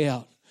provide a way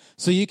out.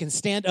 So you can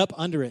stand up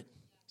under it.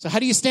 So how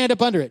do you stand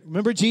up under it?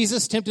 Remember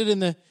Jesus tempted in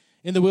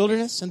the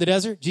wilderness, in the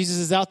desert? Jesus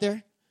is out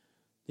there.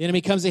 The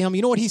enemy comes to him.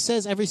 You know what he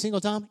says every single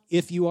time?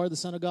 If you are the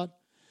Son of God.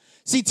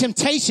 See,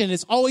 temptation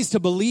is always to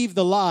believe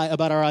the lie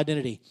about our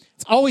identity.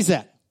 It's always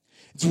that.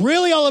 It's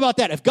really all about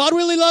that. If God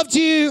really loved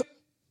you,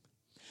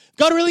 if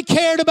God really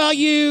cared about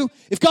you,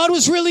 if God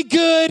was really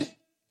good,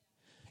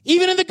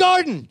 even in the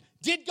garden,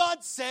 did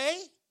God say?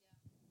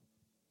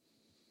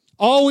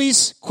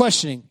 Always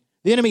questioning.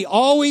 The enemy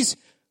always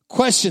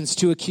questions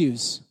to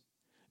accuse.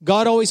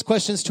 God always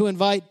questions to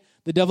invite.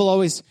 The devil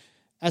always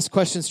asks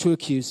questions to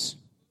accuse.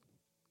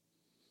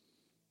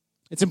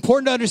 It's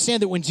important to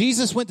understand that when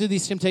Jesus went through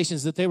these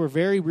temptations, that they were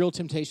very real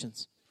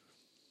temptations.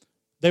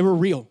 They were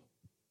real.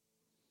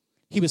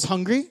 He was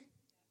hungry.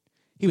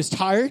 He was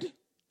tired.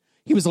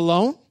 He was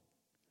alone.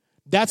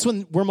 That's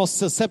when we're most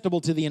susceptible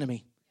to the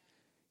enemy.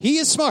 He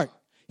is smart.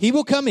 He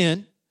will come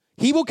in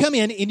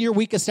your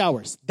weakest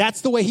hours.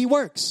 That's the way he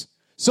works.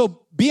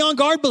 So be on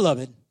guard,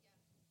 beloved.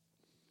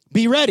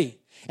 Be ready.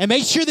 And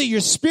make sure that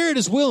your spirit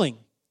is willing.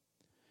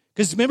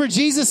 Because remember,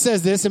 Jesus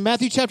says this in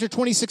Matthew chapter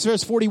 26,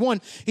 verse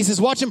 41. He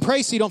says, watch and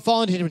pray so you don't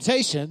fall into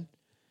temptation.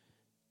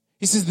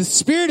 He says, the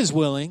spirit is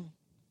willing,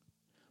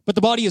 but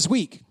the body is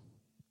weak.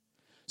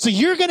 So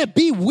you're going to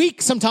be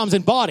weak sometimes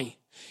in body.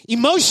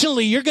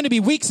 Emotionally, you're going to be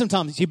weak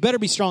sometimes. You better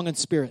be strong in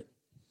spirit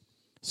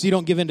so you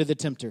don't give in to the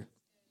tempter.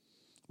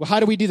 Well, how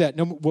do we do that?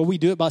 Well, we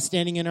do it by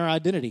standing in our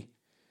identity.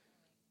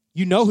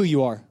 You know who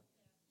you are.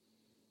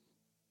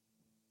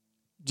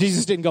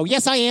 Jesus didn't go,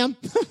 yes, I am.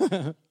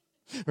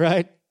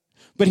 Right?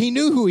 But he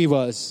knew who he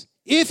was.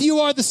 If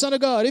you are the Son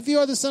of God, if you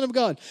are the Son of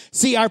God.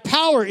 See, our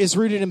power is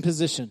rooted in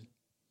position.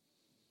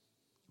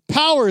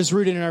 Power is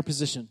rooted in our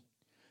position.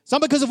 It's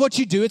not because of what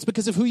you do, it's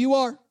because of who you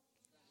are.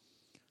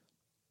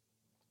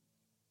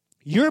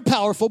 You're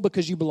powerful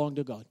because you belong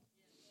to God.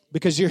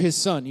 Because you're his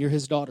son, you're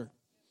his daughter.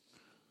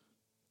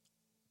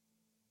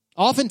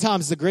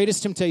 Oftentimes, the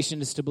greatest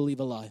temptation is to believe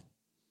a lie.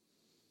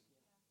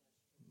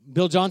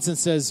 Bill Johnson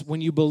says,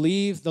 when you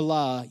believe the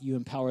lie, you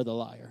empower the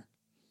liar.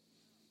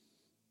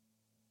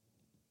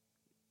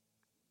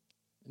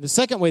 And the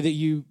second way that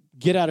you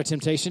get out of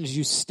temptation is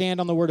you stand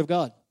on the word of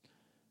God.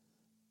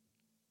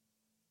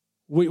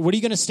 What are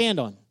you going to stand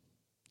on?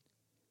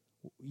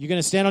 You're going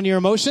to stand on your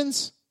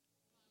emotions?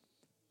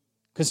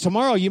 Because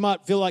tomorrow you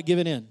might feel like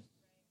giving in.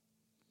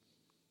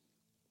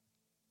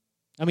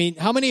 I mean,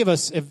 how many of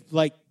us have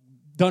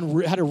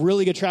had a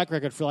really good track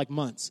record for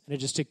months, and it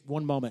just took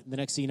one moment, and the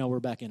next thing you know, we're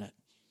back in it?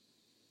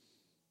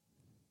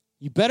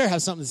 You better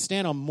have something to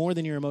stand on more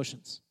than your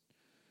emotions.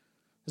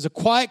 There's a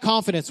quiet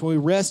confidence when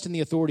we rest in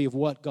the authority of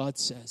what God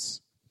says.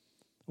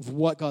 Of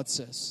what God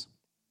says.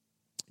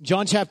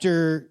 John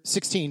chapter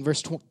 16,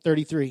 verse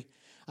 33.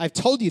 I've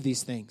told you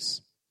these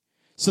things,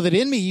 so that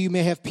in me you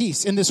may have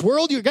peace. In this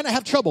world you're going to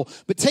have trouble,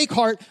 but take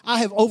heart, I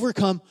have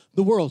overcome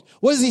the world.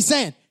 What is he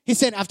saying? He's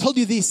saying, I've told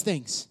you these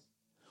things.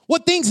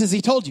 What things has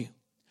he told you?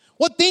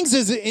 What things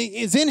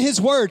is in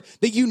his word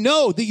that you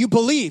know, that you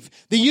believe,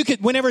 that you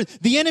could, whenever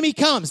the enemy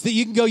comes, that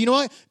you can go, you know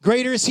what?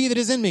 Greater is he that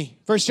is in me,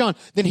 1 John,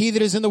 than he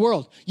that is in the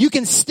world. You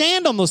can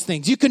stand on those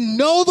things. You can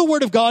know the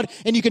word of God,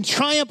 and you can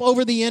triumph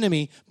over the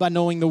enemy by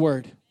knowing the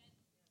word.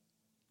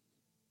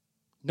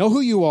 Know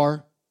who you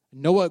are.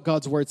 Know what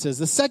God's word says.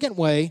 The second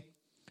way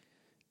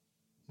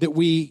that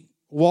we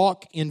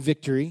walk in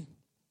victory,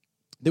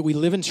 that we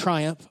live in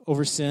triumph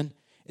over sin,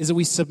 is that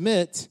we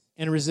submit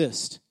and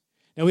resist.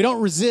 Now, we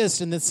don't resist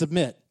and then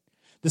submit.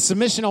 The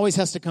submission always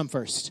has to come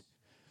first.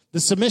 The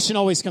submission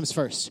always comes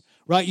first,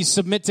 right? You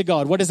submit to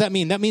God. What does that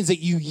mean? That means that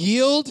you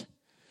yield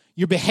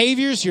your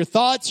behaviors, your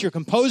thoughts, your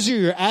composure,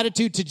 your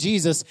attitude to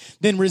Jesus,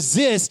 then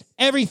resist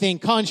everything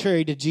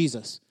contrary to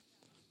Jesus.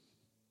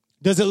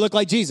 Does it look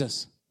like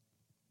Jesus?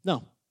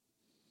 No.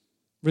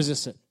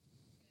 Resist it.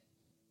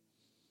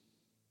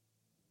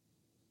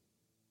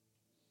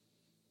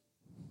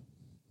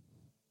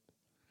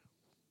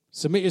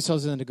 Submit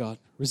yourselves unto God.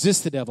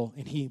 Resist the devil,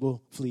 and he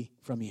will flee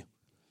from you.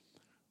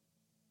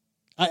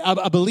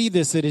 I believe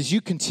this, that as you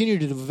continue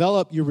to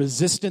develop your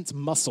resistance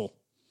muscle,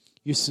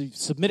 you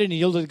submit it and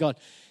yield it to God.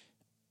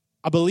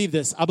 I believe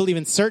this. I believe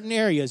in certain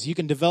areas you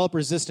can develop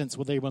resistance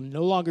where there will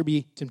no longer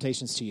be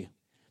temptations to you.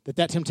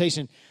 That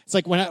temptation, it's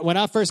like when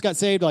I first got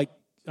saved,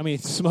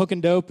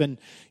 smoking dope and,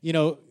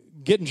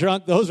 getting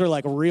drunk, those were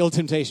like real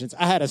temptations.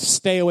 I had to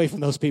stay away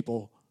from those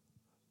people,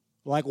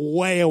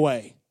 way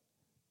away.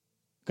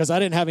 Because I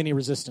didn't have any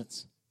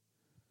resistance.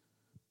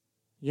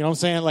 You know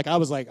what I'm saying? I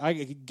was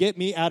get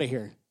me out of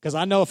here. Because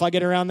I know if I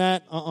get around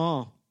that,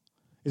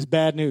 it's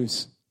bad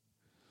news.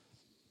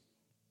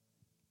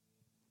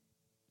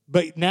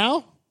 But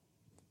now,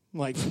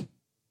 the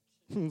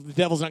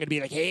devil's not going to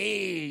be like,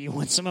 hey, you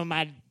want some of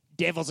my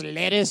devil's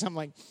lettuce? I'm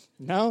like,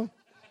 no.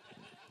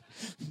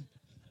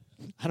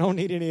 I don't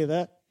need any of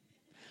that.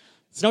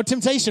 It's no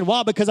temptation.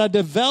 Why? Because I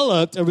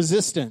developed a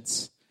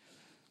resistance.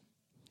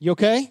 You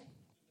okay?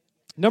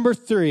 Number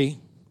 3,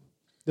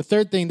 the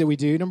third thing that we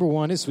do, number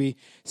 1 is we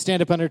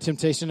stand up under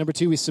temptation. Number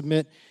 2, we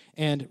submit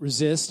and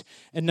resist.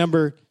 And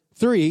number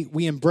 3,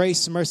 we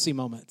embrace mercy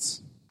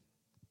moments.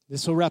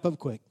 This will wrap up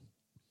quick.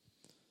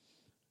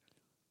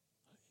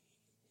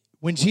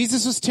 When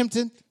Jesus was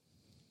tempted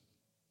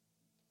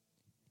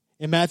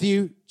in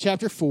Matthew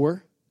chapter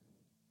 4,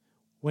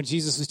 when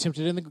Jesus was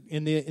tempted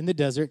in the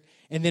desert,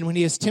 and then when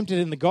he is tempted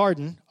in the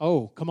garden,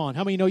 oh, come on,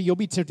 how many know you'll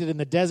be tempted in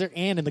the desert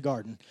and in the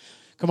garden?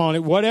 Come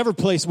on, whatever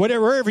place,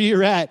 wherever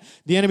you're at,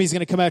 the enemy's going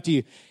to come after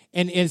you.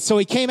 And so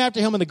he came after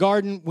him in the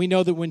garden. We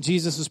know that when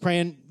Jesus was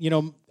praying,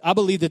 I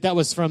believe that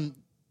was from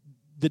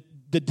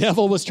the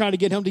devil was trying to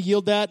get him to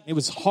yield that. It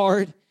was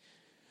hard.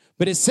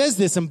 But it says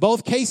this in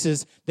both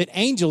cases that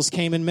angels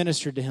came and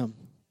ministered to him.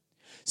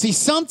 See,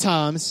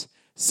 sometimes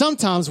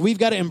we've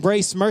got to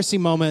embrace mercy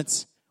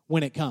moments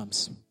when it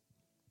comes.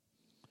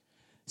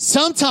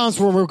 Sometimes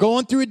when we're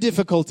going through a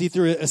difficulty,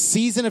 through a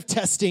season of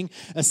testing,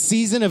 a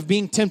season of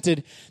being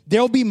tempted,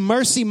 there'll be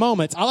mercy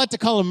moments. I like to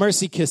call them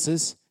mercy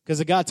kisses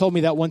because a guy told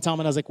me that one time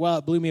and I was like, wow,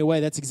 it blew me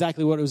away. That's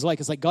exactly what it was like.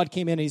 It's like God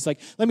came in and he's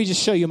like, let me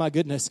just show you my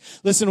goodness.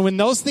 Listen, when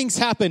those things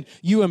happen,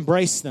 you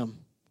embrace them.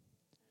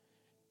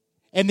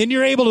 And then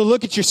you're able to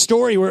look at your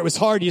story where it was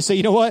hard. You say,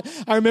 you know what?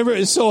 I remember it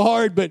was so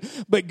hard,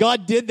 but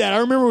God did that. I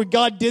remember when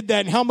God did that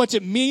and how much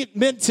it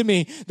meant to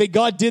me that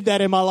God did that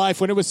in my life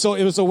when it was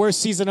the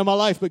worst season of my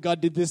life, but God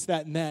did this,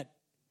 that, and that.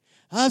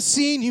 I've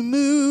seen you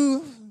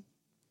move.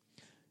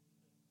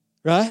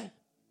 Right?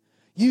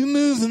 You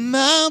move the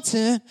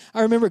mountain.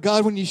 I remember,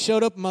 God, when you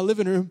showed up in my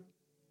living room,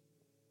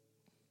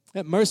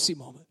 that mercy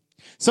moment.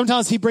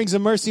 Sometimes he brings a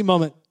mercy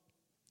moment.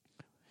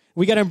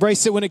 We got to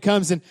embrace it when it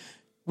comes, and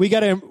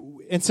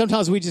and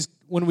sometimes we just,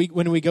 when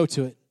we go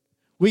to it,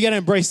 we got to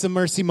embrace the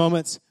mercy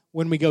moments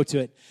when we go to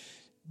it.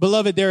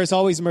 Beloved, there is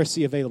always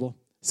mercy available.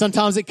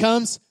 Sometimes it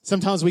comes,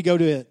 sometimes we go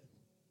to it.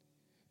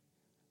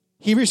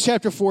 Hebrews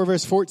chapter 4,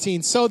 verse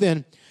 14. So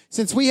then,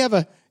 since we have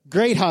a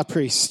great high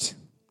priest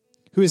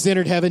who has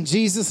entered heaven,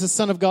 Jesus, the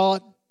Son of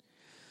God,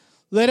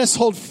 let us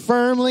hold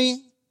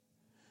firmly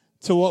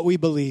to what we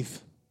believe.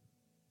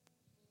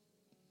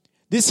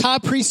 This high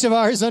priest of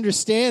ours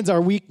understands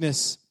our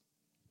weakness,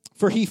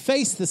 for he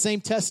faced the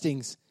same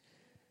testings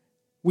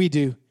we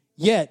do,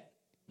 yet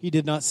he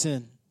did not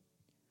sin.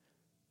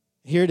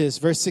 Here it is,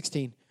 verse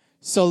 16.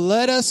 So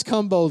let us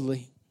come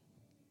boldly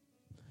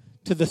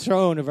to the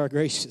throne of our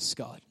gracious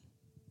God.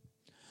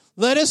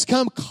 Let us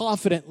come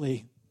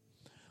confidently,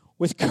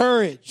 with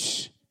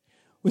courage,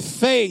 with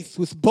faith,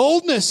 with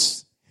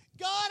boldness.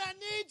 God, I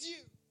need you.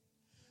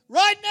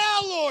 Right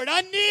now, Lord,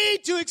 I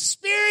need to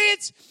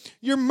experience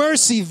your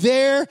mercy.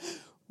 There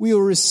we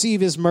will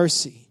receive his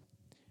mercy.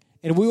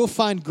 And we will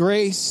find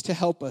grace to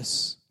help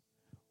us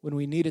when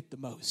we need it the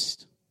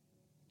most.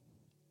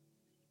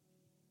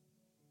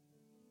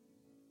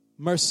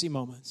 Mercy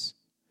moments.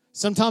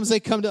 Sometimes they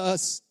come to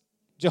us.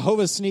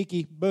 Jehovah's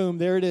sneaky. Boom,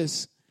 there it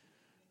is.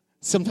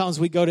 Sometimes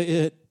we go to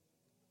it.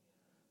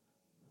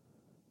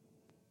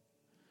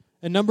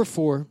 And number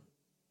 4,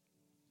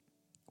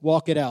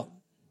 walk it out.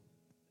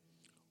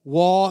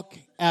 Walk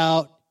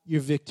out your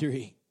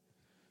victory.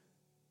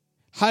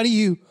 How do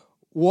you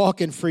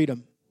walk in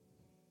freedom?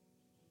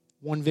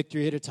 One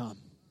victory at a time.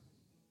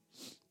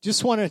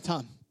 Just one at a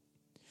time.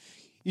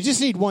 You just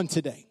need one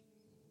today.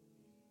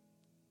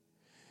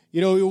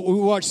 You know, we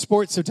watch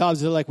sports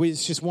sometimes. They're like,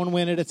 it's just one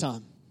win at a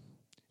time.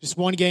 Just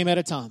one game at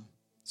a time.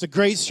 It's a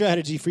great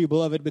strategy for you,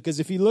 beloved, because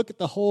if you look at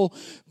the whole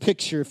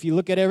picture, if you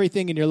look at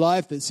everything in your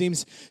life that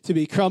seems to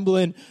be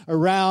crumbling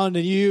around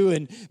you,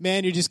 and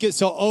man, you just get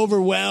so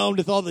overwhelmed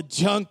with all the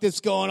junk that's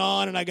going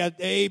on, and I got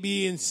A,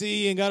 B, and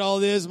C, and got all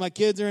this, my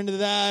kids are into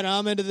that, and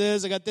I'm into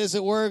this, I got this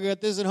at work, I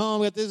got this at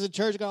home, I got this at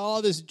church, I got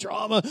all this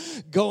drama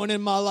going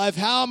in my life.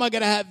 How am I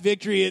going to have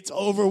victory? It's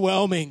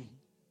overwhelming.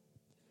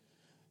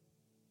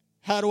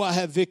 How do I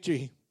have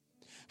victory?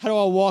 How do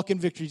I walk in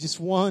victory? Just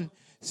one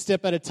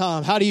step at a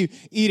time. How do you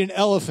eat an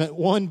elephant?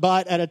 One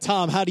bite at a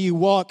time. How do you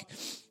walk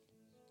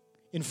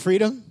in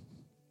freedom?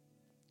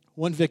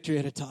 One victory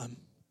at a time.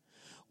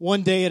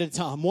 One day at a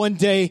time. One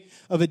day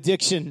of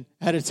addiction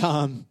at a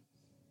time.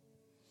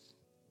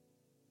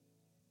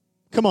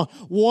 Come on.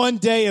 One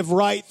day of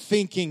right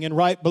thinking and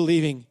right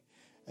believing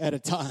at a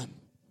time.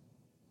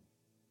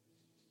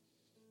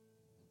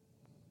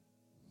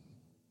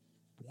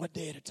 One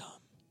day at a time.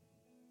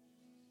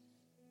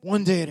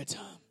 One day at a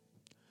time.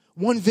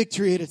 One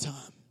victory at a time.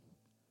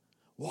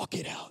 Walk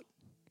it out.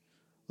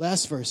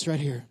 Last verse right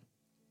here.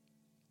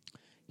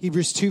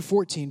 Hebrews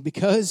 2:14.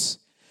 Because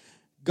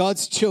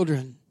God's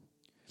children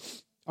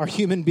are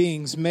human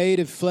beings made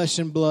of flesh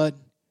and blood,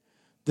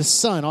 the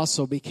Son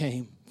also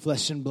became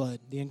flesh and blood,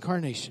 the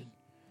incarnation.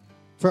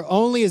 For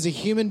only as a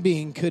human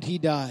being could he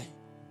die,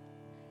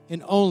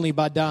 and only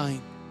by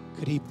dying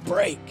could he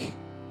break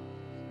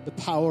the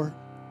power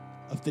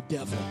of the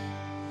devil.